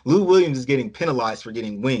measures. Lou Williams is getting penalized for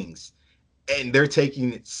getting wings, and they're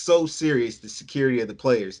taking it so serious, the security of the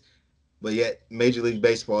players. But yet Major League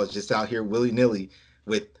Baseball is just out here willy-nilly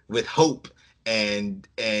with hope and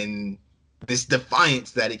this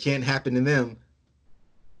defiance that it can't happen to them.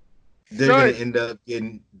 they're going Son, to end up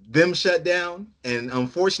getting them shut down. And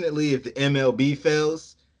unfortunately, if the MLB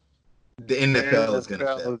fails, the the NFL is going to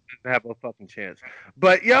NFL fail. doesn't have a fucking chance.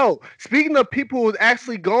 But yo, speaking of people who's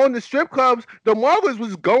actually going to strip clubs, the Marlins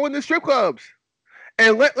was going to strip clubs.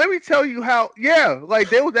 And let me tell you how, yeah, like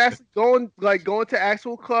they was actually going to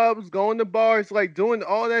actual clubs, going to bars, like doing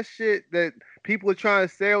all that shit that people are trying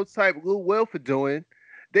to stereotype Lil Will for doing.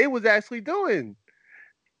 They was actually doing.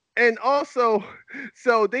 And also,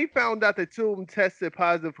 so they found out that two of them tested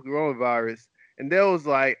positive for coronavirus, and they was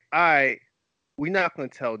like, all right, we're not gonna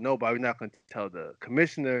tell nobody. We're not gonna tell the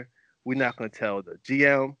commissioner. We're not gonna tell the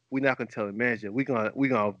GM. We're not gonna tell the manager. We're gonna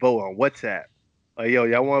vote on WhatsApp. Like, yo,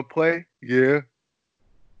 y'all want to play? Yeah.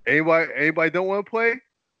 Anybody don't want to play?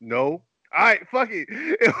 No. All right, fuck it.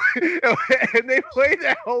 And they played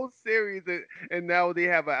that whole series, and now they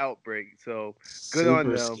have an outbreak. So good on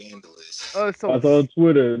Super them. scandalous. Oh, I so saw on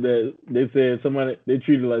Twitter that they said they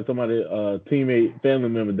treated like somebody, teammate, family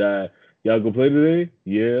member died. Y'all go play today?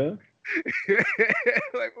 Yeah.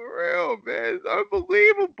 like for real, man, it's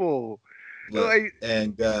unbelievable. Look, Like,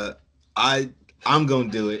 and I'm gonna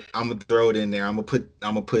do it. I'm gonna throw it in there. I'm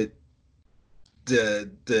gonna put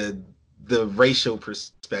the racial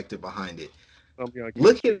perspective behind it.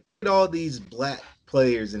 Look at all these black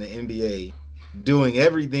players in the NBA doing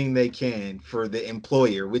everything they can for the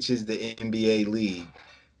employer, which is the NBA league,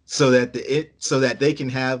 so that they can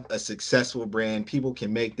have a successful brand. People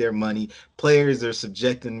can make their money. Players are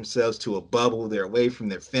subjecting themselves to a bubble. They're away from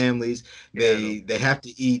their families. They have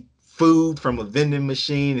to eat food from a vending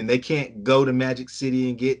machine, and they can't go to Magic City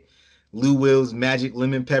and get Lou Will's magic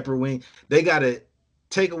lemon pepper wing. They gotta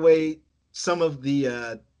take away some of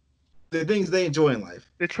the things they enjoy in life.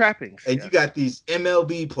 the trappings. And Yes. you got these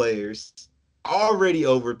MLB players already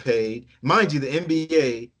overpaid. Mind you, the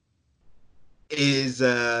NBA is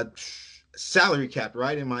salary cap,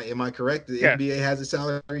 right? Am I correct? The Yes. NBA has a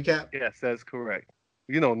salary cap. Yes, that's correct.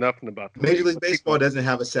 You know nothing about the Major League Baseball doesn't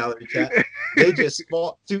have a salary cap. They just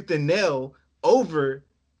fought tooth and nail over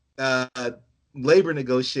labor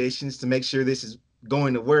negotiations to make sure this is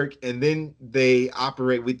going to work, and then they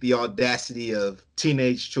operate with the audacity of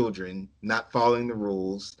teenage children not following the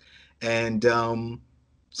rules, and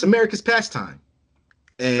it's America's pastime,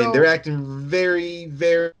 and they're acting very,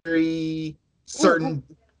 very certain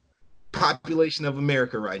population of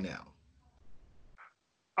America right now.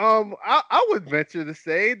 I would venture to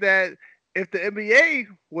say that if the NBA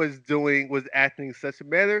was acting in such a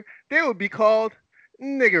manner, they would be called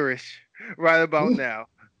niggerish right about now.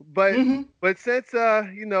 But Mm-hmm. but since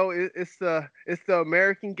it's the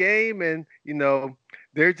American game, and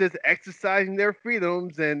they're just exercising their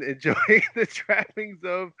freedoms and enjoying the trappings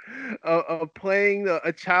of playing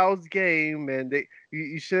a child's game, and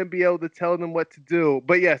you shouldn't be able to tell them what to do.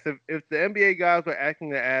 But yes, if the NBA guys were acting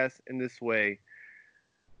their ass in this way,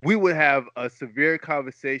 we would have a severe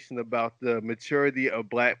conversation about the maturity of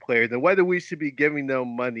black players and whether we should be giving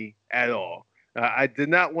them money at all. I did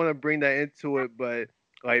not want to bring that into it, but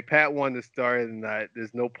like Pat wanted to start, and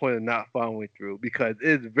there's no point in not following through because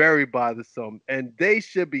it's very bothersome, and they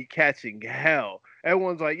should be catching hell.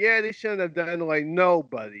 Everyone's like, yeah, they shouldn't have done it. Like, no,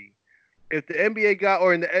 buddy. If the NBA guy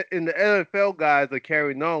or in the NFL guys are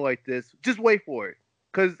carrying on like this, just wait for it.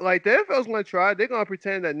 Because like the NFL's going to try, they're going to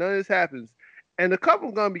pretend that none of this happens. And the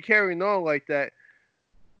couple gonna be carrying on like that.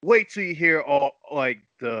 Wait till you hear all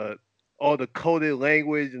the coded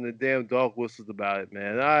language and the damn dog whistles about it,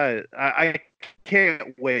 man. I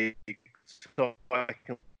can't wait so I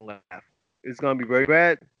can laugh. It's gonna be very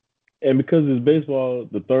bad. And because it's baseball,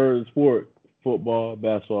 the third sport, football,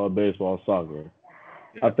 basketball, baseball, soccer,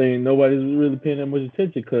 I think nobody's really paying that much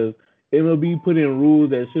attention because MLB put in rules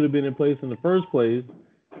that should have been in place in the first place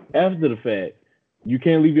after the fact. You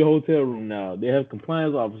can't leave your hotel room now. They have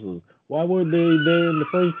compliance officers. Why were they there in the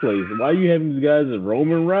first place? Why are you having these guys just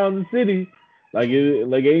roaming around the city like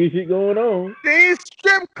ain't shit going on? These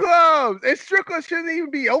strip clubs and strip clubs shouldn't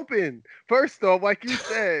even be open. First off, like you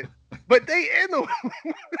said, but they in them.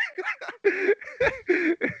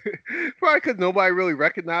 Probably because nobody really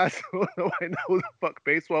recognizes them. Nobody knows who the fuck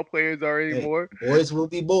baseball players are anymore. Hey, boys will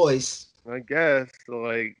be boys. I guess so.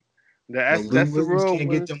 Like that's Lou the Williams rule.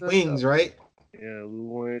 can't get them wings, right? Yeah, Lou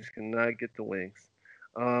Williams cannot get the wings.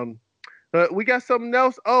 But we got something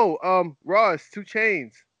else. Oh, Ross, 2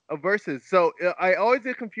 Chainz, a versus. So I always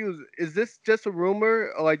get confused. Is this just a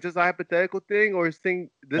rumor, or like just a hypothetical thing, or this thing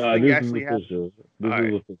actually happened? This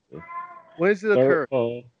is official. When does it occur?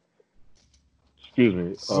 Excuse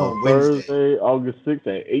me. Wednesday. Thursday, August 6th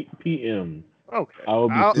at 8 p.m.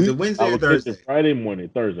 Okay. Is it Wednesday or Thursday? Friday morning,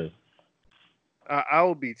 Thursday. I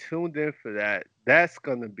will be tuned in for that. That's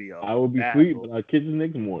gonna be I will be sweet, but I'll catch you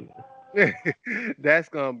next morning. That's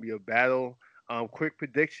gonna be a battle. Quick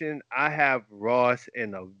prediction: I have Ross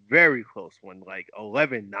in a very close one, like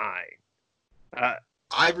 11-9. Uh,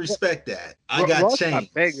 I respect that. I got Ross got chains.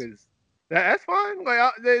 bangers. That's fine.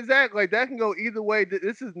 Like exactly, like that can go either way.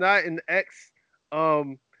 This is not an X.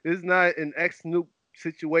 This is not an X Snoop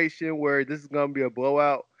situation where this is gonna be a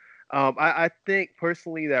blowout. I think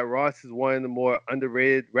personally that Ross is one of the more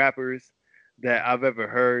underrated rappers that I've ever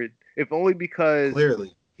heard. If only because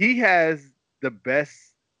Clearly. he has the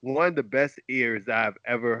best, one of the best ears that I've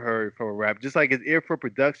ever heard from a rap. Just like his ear for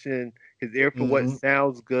production, his ear for what Hmm.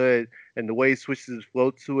 sounds good, and the way he switches his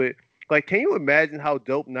flow to it. Like, can you imagine how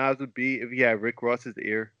dope Nas would be if he had Rick Ross's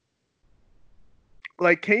ear?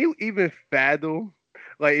 Like, can you even fathom?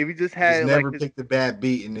 Like, if he just Just had like never his picked a bad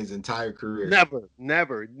beat in his entire career. never,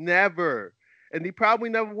 never, never, and he probably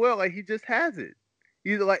never will. Like, he just has it.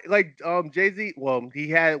 He's like Jay Z. Well, he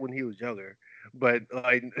had it when he was younger, but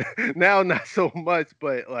like now not so much.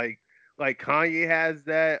 But like Kanye has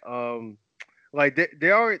that. Like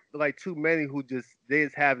there aren't like too many who they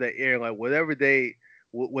just have that air. Like whatever they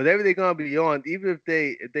gonna be on, even if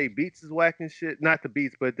they beats is whack and shit. Not the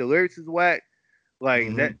beats, but the lyrics is whack. Like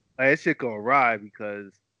Hmm. that shit gonna ride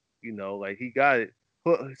because like he got it.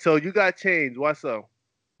 So you got changed. What's up?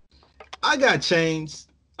 I got chains.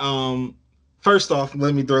 Um, First off,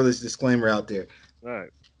 let me throw this disclaimer out there. All right.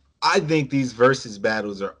 I think these versus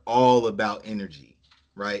battles are all about energy,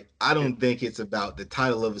 right? I Yeah. don't think it's about the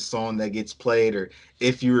title of a song that gets played or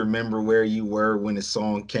if you remember where you were when the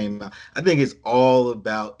song came out. I think it's all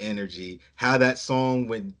about energy, how that song,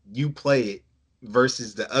 when you play it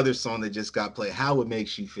versus the other song that just got played, how it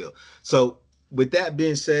makes you feel. So, with that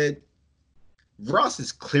being said, Ross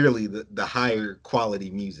is clearly the higher quality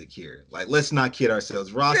music here. Like, let's not kid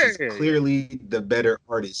ourselves. Ross Yeah. is Yeah. Yeah. clearly the better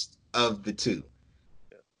artist of the two.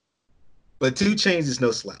 But Two Chains is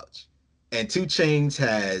no slouch. And Two Chains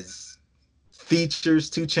has features,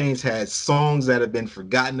 Two Chains has songs that have been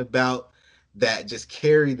forgotten about that just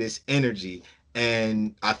carry this energy.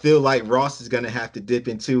 And I feel like Ross is gonna have to dip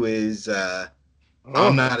into his I'm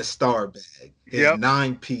Oh. not a star bag, his Yep.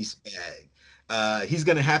 9-piece bag. He's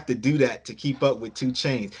gonna have to do that to keep up with Two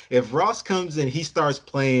Chains. If Ross comes in, he starts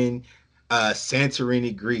playing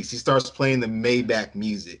Santorini Greece. He starts playing the Maybach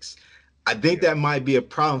musics. I think Yeah. that might be a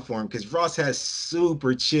problem for him because Ross has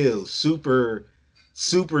super chill, super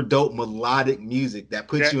dope melodic music that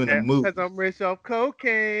puts you in a That mood. because I'm rich off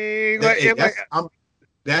cocaine. Like it like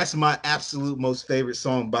That's my absolute most favorite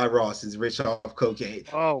song by Ross is Rich Off Cocaine.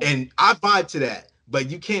 oh And I vibe to that, but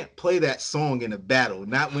you can't play that song in a battle,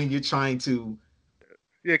 not when you're trying to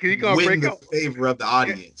yeah, cause he gonna win break the out. favor of the Yeah,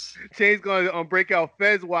 audience. Shane's gonna break out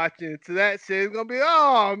Fez watching to that shit. It's gonna be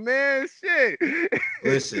oh man shit.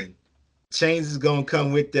 Listen, Chains is gonna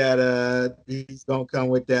come with that. He's gonna come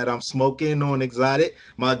with that. I'm smoking on exotic.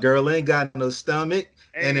 My girl ain't got no stomach.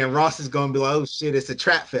 And Hey, then Ross is gonna be like, "Oh shit, it's a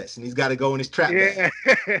trap fest," and he's got to go in his trap bag.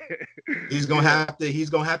 yeah, He's gonna yeah, have to. He's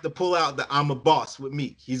gonna have to pull out the "I'm a boss" with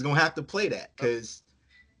me. He's gonna have to play that because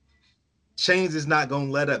Chains is not gonna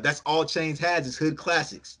let up. That's all Chains has is hood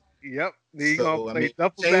classics. yep. He gonna So I play mean,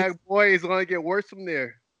 Duffel Chains. Bag Boy. It's gonna get worse from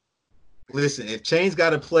there. Listen, if Chains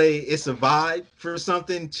got to play "It's a Vibe" for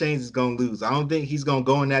something, Chains is gonna lose. I don't think he's gonna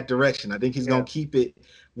go in that direction. I think he's Yeah, gonna keep it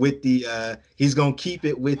with the.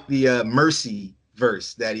 Mercy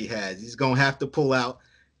verse that he has. He's gonna have to pull out,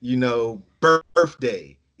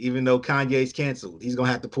 birthday. Even though Kanye's canceled, he's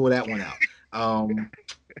gonna have to pull that one out. Um,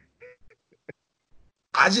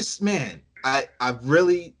 I just, man, I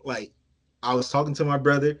really like. I was talking to my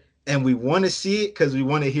brother, and we want to see it because we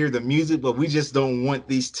want to hear the music, but we just don't want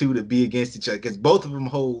these two to be against each other because both of them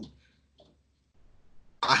hold.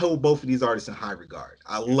 I hold both of these artists in high regard.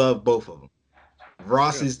 I love both of them.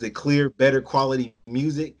 Ross yeah, is the clear, better quality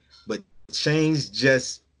music, but Chains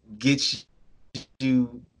just gets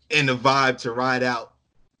you in the vibe to ride out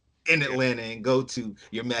in yeah, Atlanta and go to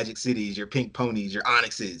your Magic Cities, your Pink Ponies, your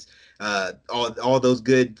Onyxes, all those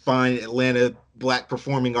good, fine Atlanta black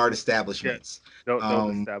performing art yeah. establishments. Those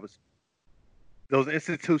Um, established, those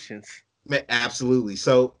institutions. Absolutely.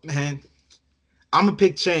 So, man, I'm gonna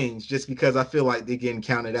pick Change just because I feel like they're getting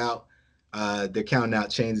counted out. They're counting out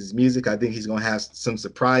Change's music. I think he's gonna have some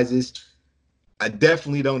surprises. I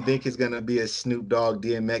definitely don't think it's gonna be a Snoop Dogg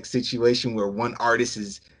DMX situation where one artist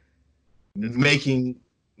is It's gonna. making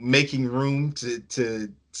making room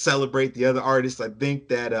to celebrate the other artists. I think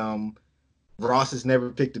that Ross has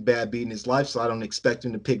never picked a bad beat in his life, so I don't expect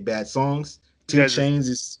him to pick bad songs. Two Yeah, just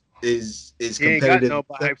Chains is he ain't got competitive. no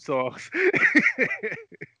hype songs.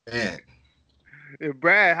 Man, And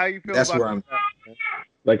Brad, how you feel that's about where I'm. this battle, man?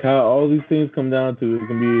 Like how all these things come down to is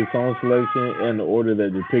gonna be song selection and the order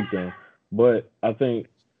that you pick them. But I think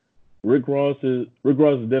Rick Ross is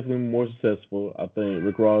definitely more successful. I think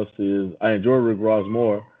Rick Ross is. I enjoy Rick Ross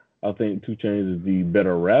more. I think Two Chainz is the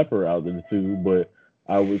better rapper out of the two, but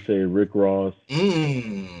I would say Rick Ross.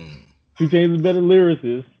 Mm. 2 Chainz is a better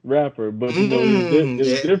lyricist, rapper, but it's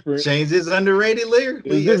Yeah, different. Chainz is underrated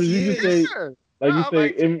lyrically. It's Yes, different. he You can is. say, Yeah. like you I say,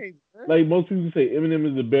 like Chainz, man. like most people say,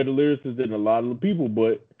 Eminem is a better lyricist than a lot of the people,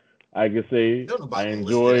 but I can say Don't I nobody gonna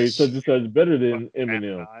listen to that enjoy such shit. and such better Fuck than rap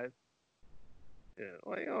Eminem. guys. Yeah,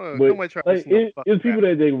 like But nobody try to like listen to fucking it's people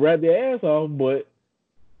rap. that they rap their ass off, but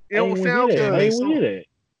It I don't ain't want to hear sound that. Can't I good. make ain't want to songs. hear that.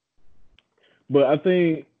 But I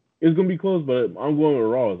think it's gonna be close. But I'm going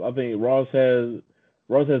with Ross. I think Ross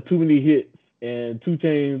has too many hits, and 2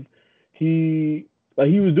 Chainz, he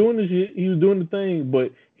was doing the shit, he was doing the thing,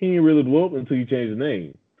 but he didn't really blow up until he changed the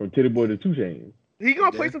name from Titty Boy to 2 Chainz. He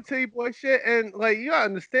gonna play Yeah. some Titty Boy shit, and like you gotta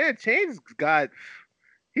understand, he got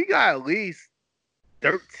at least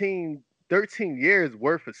 13 years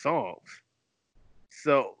worth of songs.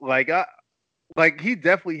 So like he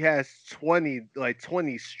definitely has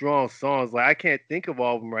 20 strong songs. Like I can't think of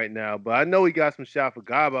all of them right now, but I know he got some shot for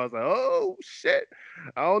God. But I was like, oh shit,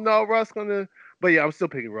 I don't know if Ross gonna. But yeah, I'm still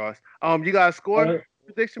picking Ross. You got a score Uh,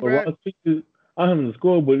 prediction, but Brad? Ross picks his, I haven't the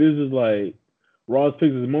score, but it's just like Ross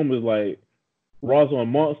picks his moments like Ross on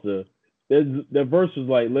Monster. That verse was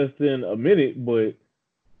like less than a minute, but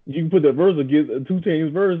you can put that verse against a 2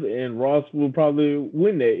 Chainz verse, and Ross will probably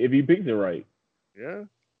win that if he picks it right. Yeah,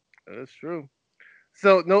 that's true.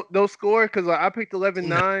 So no score because I picked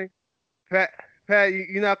 11-9. Pat Pat,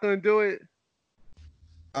 you not gonna do it?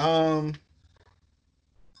 Um,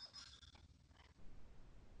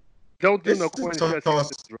 Don't do no it's the corny chess.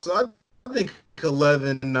 toss. So I think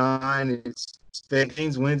 11-9 is fair.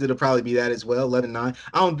 Chainz wins. It'll probably be that as well. 11-9.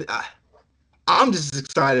 I'm just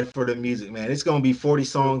excited for the music, man. It's gonna be 40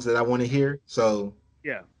 songs that I want to hear. So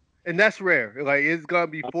Yeah, and that's rare. Like it's gonna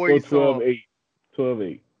be I'll 40 go songs. 12-8.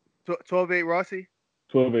 12-8. 12-8 Rossi.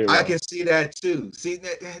 12-8 I Ross. can see that too. See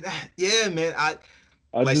yeah, man. I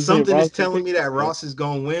I like just think something Ross is will telling pick me it, that man. Ross is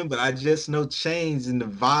gonna win, but I just know Chainz and the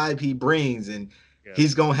vibe he brings, and Yeah,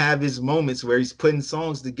 he's gonna have his moments where he's putting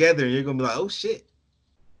songs together, and you're gonna be like, oh shit,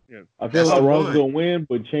 yeah. I feel that's like the Ross is one. gonna win,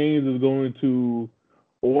 but Chainz is going to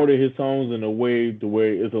order his songs in a way to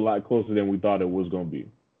where it's a lot closer than we thought it was gonna be.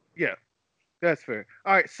 Yeah, that's fair.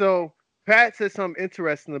 All right, so Pat said something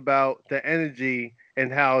interesting about the energy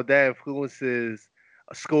and how that influences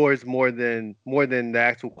scores more than the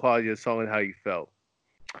actual quality of the song and how you felt.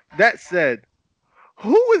 That said,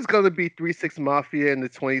 who is gonna be 3 6 Mafia in the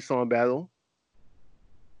 20 song battle?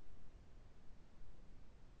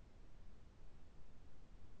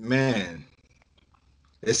 Man,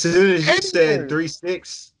 as soon as you said Anyone.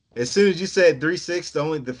 3-6,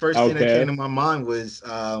 the first thing that came to Outcast, my mind was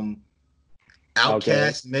Outcast,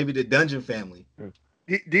 Outkast, maybe the Dungeon Family.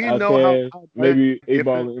 Do you know Outcast, how maybe A different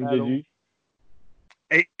Ball and battle? MJG.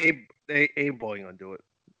 Ain't boy gonna do it.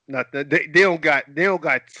 Not that they don't got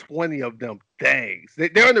 20 of them things.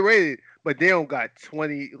 They're underrated, but they don't got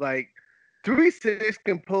 20. Like 3 6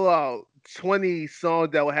 can pull out 20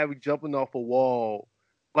 songs that will have you jumping off a wall.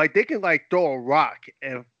 Like they can like throw a rock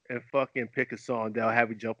and fucking pick a song that'll have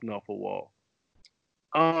you jumping off a wall.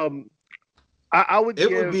 Um, I would It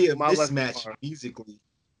would give be a my left mismatch arm. musically.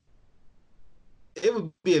 It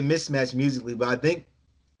would be a mismatch musically, but I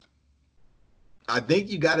think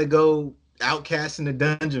you got to go Outcast and the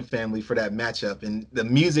Dungeon Family for that matchup, and the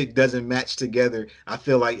music doesn't match together. I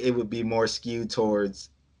feel like it would be more skewed towards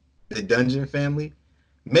the Dungeon Family.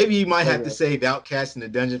 Maybe you might have to Okay. save Outcast and the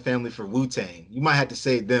Dungeon Family for Wu Tang. You might have to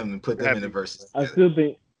save them and put them in That'd the be verses I together. still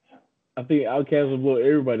think I think Outkast will blow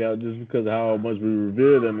everybody out just because of how much we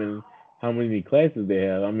revere them and how many classes they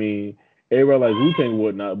have. I mean, everybody likes Wu Tang and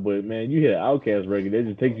whatnot, but man, you hear Outkast record, it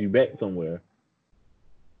just takes you back somewhere.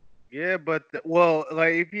 yeah, but well,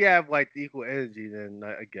 like if you have like the equal energy, then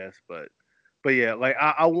I guess. But yeah, like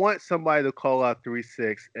I want somebody to call out 3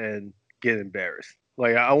 6 and get embarrassed.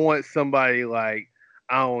 Like I want somebody like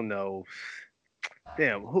I don't know,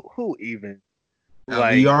 damn who even We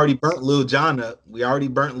like already burnt Lil Jon up.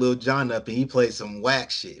 And he played some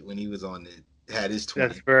whack shit when he was on the had his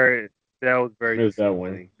that's 20. very that was I very missed that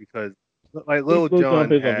one. disappointing because like Who's Lil Lil Jon Jon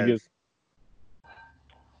face off against? has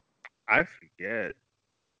I forget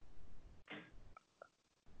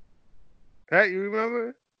Pat, you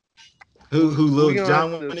remember Who we Lil gonna have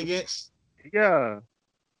Jon to went against? yeah.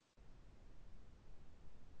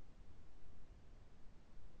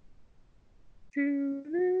 Who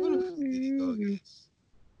the fuck did he go against?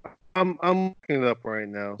 I'm looking it up right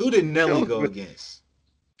now. Who did It Nelly was go against?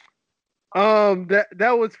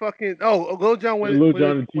 that was fucking. Oh, Lil Jon Lil went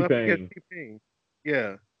Jon and T went up against Pain. T Pain.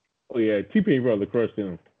 Yeah, Oh yeah, T-Pain brother crushed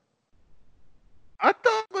him. I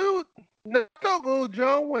thought Lil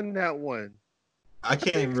Jon won that one. I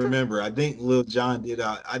can't remember. I think Lil Jon did.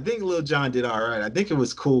 I think Lil Jon did all right. I think it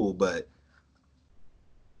was cool, but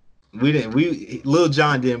we didn't. Lil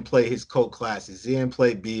Jon didn't play his cult classics. He didn't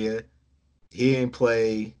play Bia. He didn't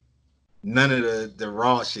play none of the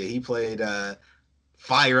raw shit. He played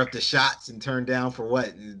fire up the shots and turn down for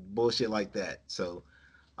what bullshit like that. So,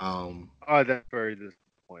 Oh, that's very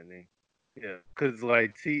disappointing. Yeah, because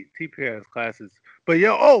like T has classes, but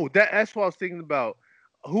that's what I was thinking about.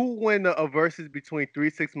 Who win a versus between 3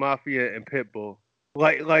 6 Mafia and Pitbull?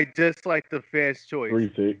 Like just like the fans' choice.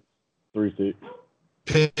 3-6. 3-6.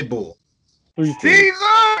 Pitbull. 3-6. See,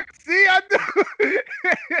 I do.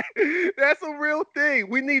 That's a real thing.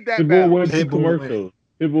 We need that Pitbull battle. went to commercial.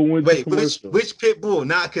 Pitbull went to commercial. Which Pitbull?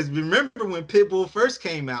 Nah, because remember when Pitbull first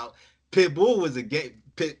came out, Pitbull was a gay.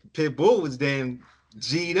 Pitbull was damn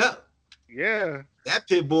G'd up. Yeah. That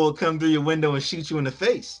Pitbull will come through your window and shoot you in the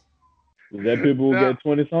face. Does that Pitbull get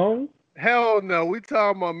 20 songs? Hell no. We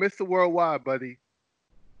talking about Mr. Worldwide, buddy.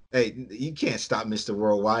 Hey, you can't stop Mr.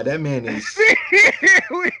 Worldwide. That man is. Here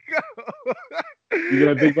we go. You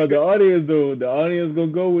gotta think about the audience though. The audience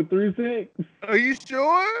gonna go with 3-6. Are you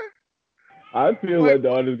sure? I feel like the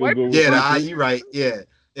audience gonna go with 3-6. You're right. Yeah.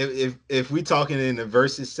 If we talking in the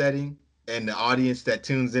versus setting and the audience that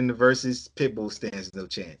tunes in the versus, Pitbull stands no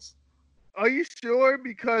chance. Are you sure?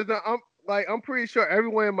 Because I'm pretty sure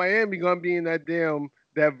everyone in Miami gonna be in that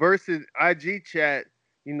versus IG chat,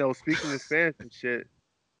 speaking to Spanish and shit.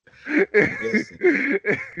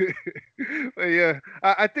 But yeah,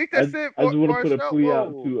 I think that's it. I just want to put a plea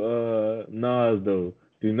out to Nas though.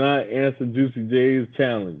 Do not answer Juicy J's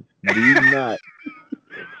challenge. Do not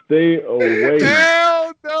stay away.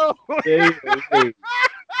 Hell no. Stay away.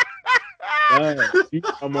 You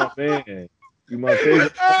are my man. You my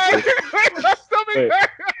favorite.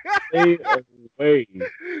 Stay away.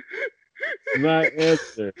 Do not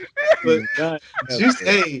answer. Do not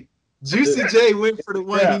answer. Juicy J went for the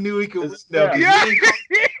one he knew he could win. Yeah,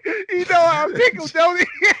 you know how I'm tickled, don't he?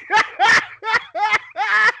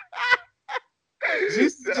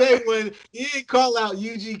 Juicy J when he didn't call out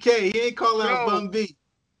UGK, he didn't call out Bun B.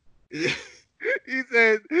 He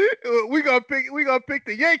said, "We gonna pick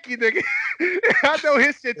the Yankee nigga." I know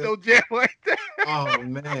his shit don't jam like that. Oh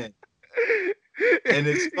man. And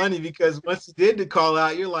it's funny because once he did the call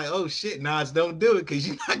out, you're like, oh shit, Nas, don't do it because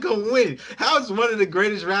you're not gonna win. How is one of the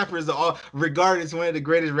greatest rappers regarded as one of the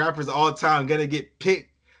greatest rappers of all time gonna get picked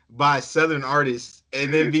by Southern artists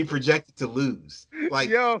and then be projected to lose? Like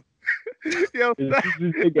yo. Juicy J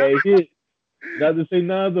got hit. Not to say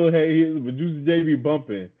Nas don't have hits, but Juicy J be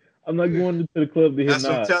bumping. I'm not going to the club to hit Nas.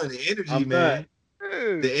 That's what I'm telling you, the energy, man.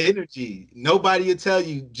 The energy. Nobody will tell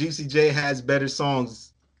you Juicy J has better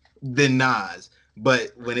songs than Nas.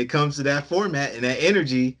 But when it comes to that format and that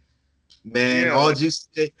energy, man,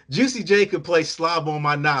 Juicy J could play Slob on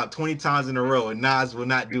My Knob 20 times in a row and Nas will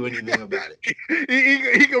not do anything about it.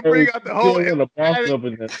 he could bring out the whole it was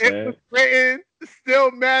written,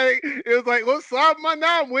 Stillmatic. It was like, well, Slob My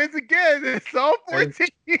Knob wins again. It's all 14.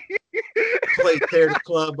 Play Tear the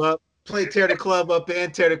Club Up. Play Tear the Club Up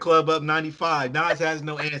and Tear the Club Up 95. Nas has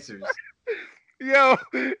no answers. Yo.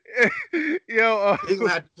 He gonna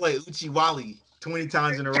have to play Uchi Wally 20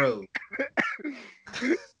 times in a row.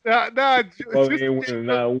 Not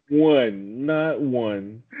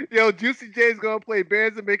one. Yo, Juicy J's gonna play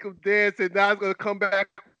bands and make them dance, and Nas gonna come back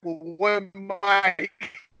with one mic.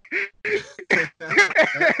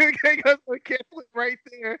 Can't flip right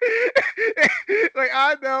there. Like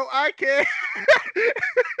I know, I can't.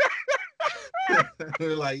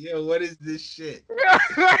 We're like, yo, what is this shit? What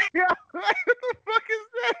the fuck is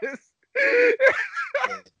this?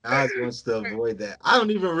 Nas wants to avoid that. I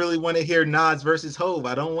don't even really want to hear Nas versus Hove.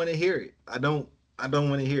 I don't want to hear it. I don't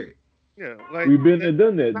want to hear it. Yeah, like we've been there,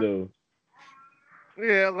 done that though.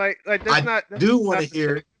 Yeah, like that's not. I do want to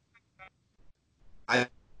hear it. I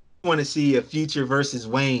want to see a Future versus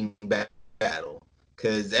Wayne battle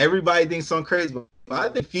because everybody thinks I'm crazy, but I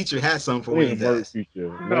think Future has something for Wayne's ass. Wayne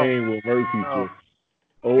will murk Future.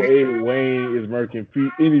 08 Wayne is murking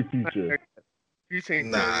any Future.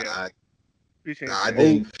 I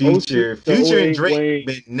think Future and Drake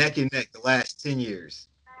been neck and neck the last 10 years.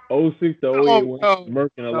 06 to 08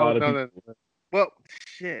 murking a lot of people. Well,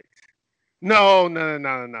 shit. No.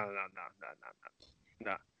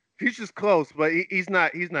 Future's close, but he's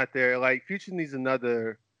not there. Like Future needs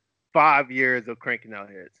another 5 years of cranking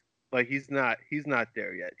out hits. Like he's not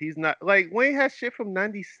there yet. He's not like Wayne has shit from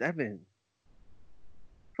 97.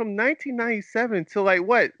 from 1997 to like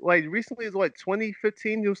what? Like recently is what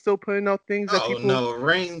 2015. You're still putting out things that Oh people.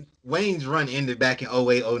 no, Wayne's run ended back in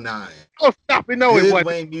 08, 09. Oh, stop it! No, it Good wasn't.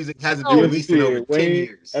 Wayne music hasn't been No, Yes, released in over yeah. 10 Wayne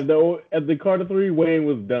years. at the Carter 3, Wayne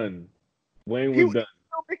was done. Wayne he was was done.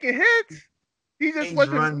 still making hits. He just Wayne's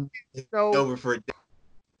wasn't. run is No. over for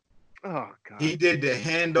Oh God. he did the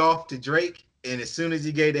handoff to Drake, and as soon as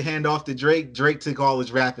he gave the handoff to Drake, Drake took all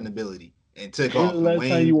his rapping ability and took When's the off. And last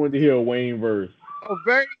time you Wayne, wanted to hear a Wayne verse? A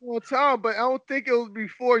very long time, but I don't think it was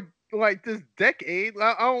before like this decade.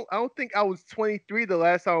 I don't think I was 23 the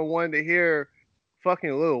last time I wanted to hear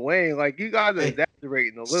fucking Lil Wayne. Like you guys are hey,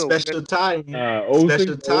 exaggerating a little bit. special tie-in, 06,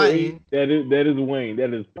 special 08, tie-in. that is Wayne.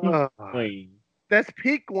 That is peak Uh, Wayne. that's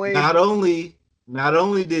peak Wayne. Not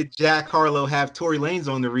only did Jack Harlow have Tory Lanez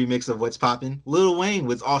on the remix of What's Poppin', Lil Wayne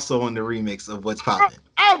was also on the remix of What's Poppin'.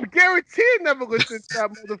 I'm guaranteed never listened to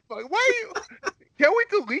that motherfucker. Why you? Can we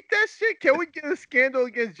delete that shit? Can we get a scandal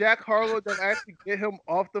against Jack Harlow that actually get him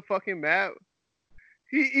off the fucking map?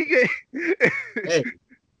 He get. Hey,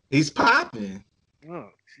 he's popping. Oh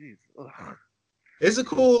jeez. Ugh. It's a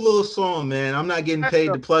cool little song, man. I'm not getting That's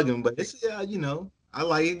paid to plug him, but it's I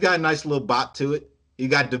like it. Got a nice little bop to it. You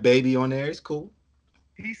got the baby on there. It's cool.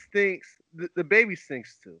 He stinks. The baby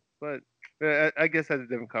stinks too. But I guess that's a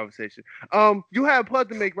different conversation. You have a plug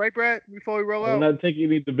to make, right, Brad? Before we roll I will out. not take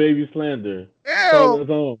any the baby slander.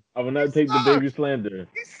 Ew, I will not take sucks. the baby slander.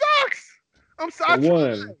 He sucks. I'm For sorry.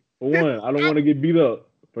 one, I don't want to get beat up.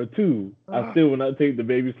 For two, I still will not take the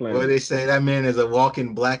baby slander. What they say, that man is a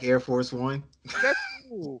walking black Air Force One. That's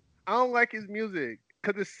cool. I don't like his music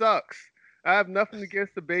because it sucks. I have nothing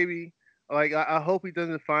against the baby. Like I hope he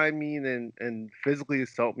doesn't find me and physically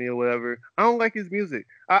assault me or whatever. I don't like his music.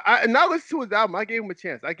 I not listen to his album. I gave him a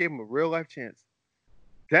chance. I gave him a real life chance.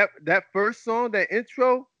 That first song, that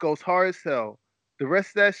intro goes hard as hell. The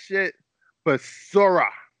rest of that shit, Basura.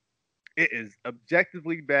 It is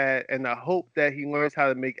objectively bad, and I hope that he learns how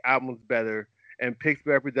to make albums better and picks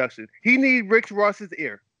better production. He needs Rick Ross's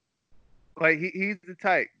ear. Like he's the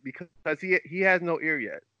type because he has no ear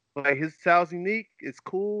yet. Like his sound's unique, it's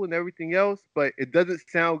cool and everything else, but it doesn't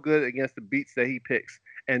sound good against the beats that he picks,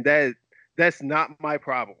 and that's not my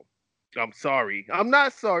problem. I'm sorry. I'm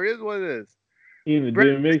not sorry. It's what it is. In the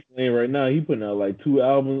DMX lane right now, he putting out like 2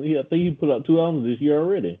 albums. I think he put out 2 albums this year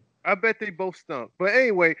already. I bet they both stunk. But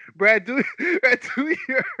anyway, Brad, do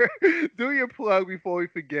your plug before we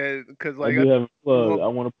forget. Because like I do have a plug. I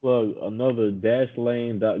want to plug another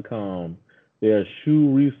dashlane.com. They're a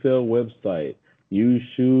shoe resale website. Use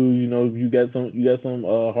shoes. If you got some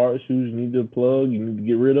hard shoes you need to plug, you need to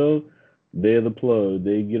get rid of. They're the plug.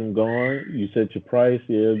 They get them gone. You set your price.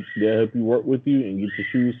 They'll help you work with you and get your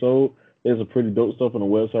shoes sold. There's some pretty dope stuff on the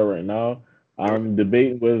website right now. I'm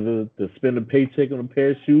debating whether to spend a paycheck on a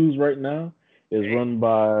pair of shoes right now. It's run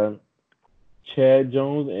by Chad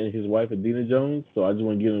Jones and his wife Adina Jones. So I just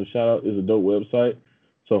want to give them a shout out. It's a dope website.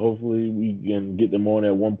 So hopefully we can get them on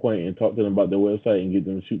at one point and talk to them about their website and get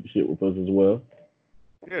them to shoot shit with us as well.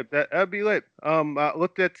 Yeah, that'd be lit. I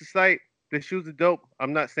looked at the site. The shoes are dope.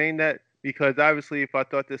 I'm not saying that because obviously if I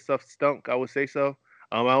thought this stuff stunk, I would say so.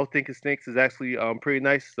 I don't think it stinks. It's actually pretty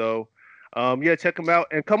nice. So yeah, check them out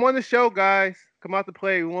and come on the show, guys. Come out to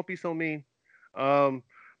play. We won't be so mean.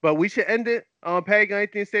 But we should end it. Pat, got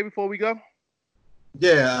anything to say before we go?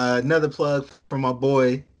 Yeah, another plug from my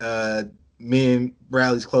boy, me and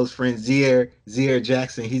Bradley's close friend Zier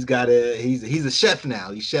Jackson. He's a chef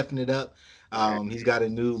now. He's chefing it up. He's got a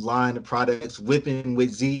new line of products, Whipping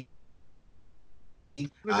with Z.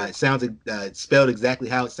 It sounds spelled exactly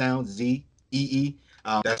how it sounds, Z-E-E.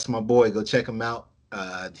 That's my boy. Go check him out.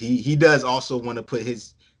 He does also want to put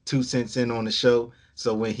his 2 cents in on the show.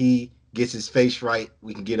 So when he gets his face right,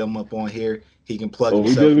 we can get him up on here. He can plug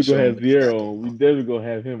himself. We definitely gonna have Zero on. We definitely gonna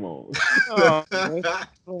have him on. Oh, that's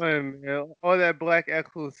fun, man. All that black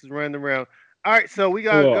excellence is running around. All right, so we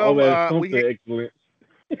gotta go. All that excellence.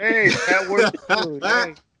 Hey, that works too.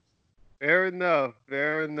 Hey, fair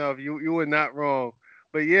enough. You were not wrong.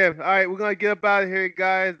 But yeah, all right, we're gonna get up out of here,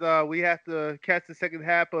 guys. We have to catch the second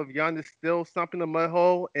half of Yonder Still Stomping the Mud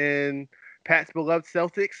Hole and Pat's beloved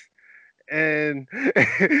Celtics. And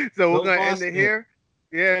so we're gonna end it here.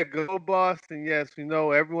 Yeah, go Boston. Yes, we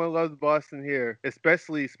know everyone loves Boston here,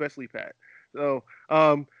 especially Pat. So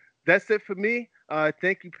that's it for me.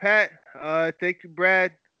 Thank you, Pat. Thank you,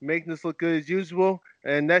 Brad. Making us look good as usual.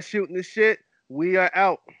 And that's shooting the shit. We are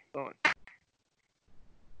out.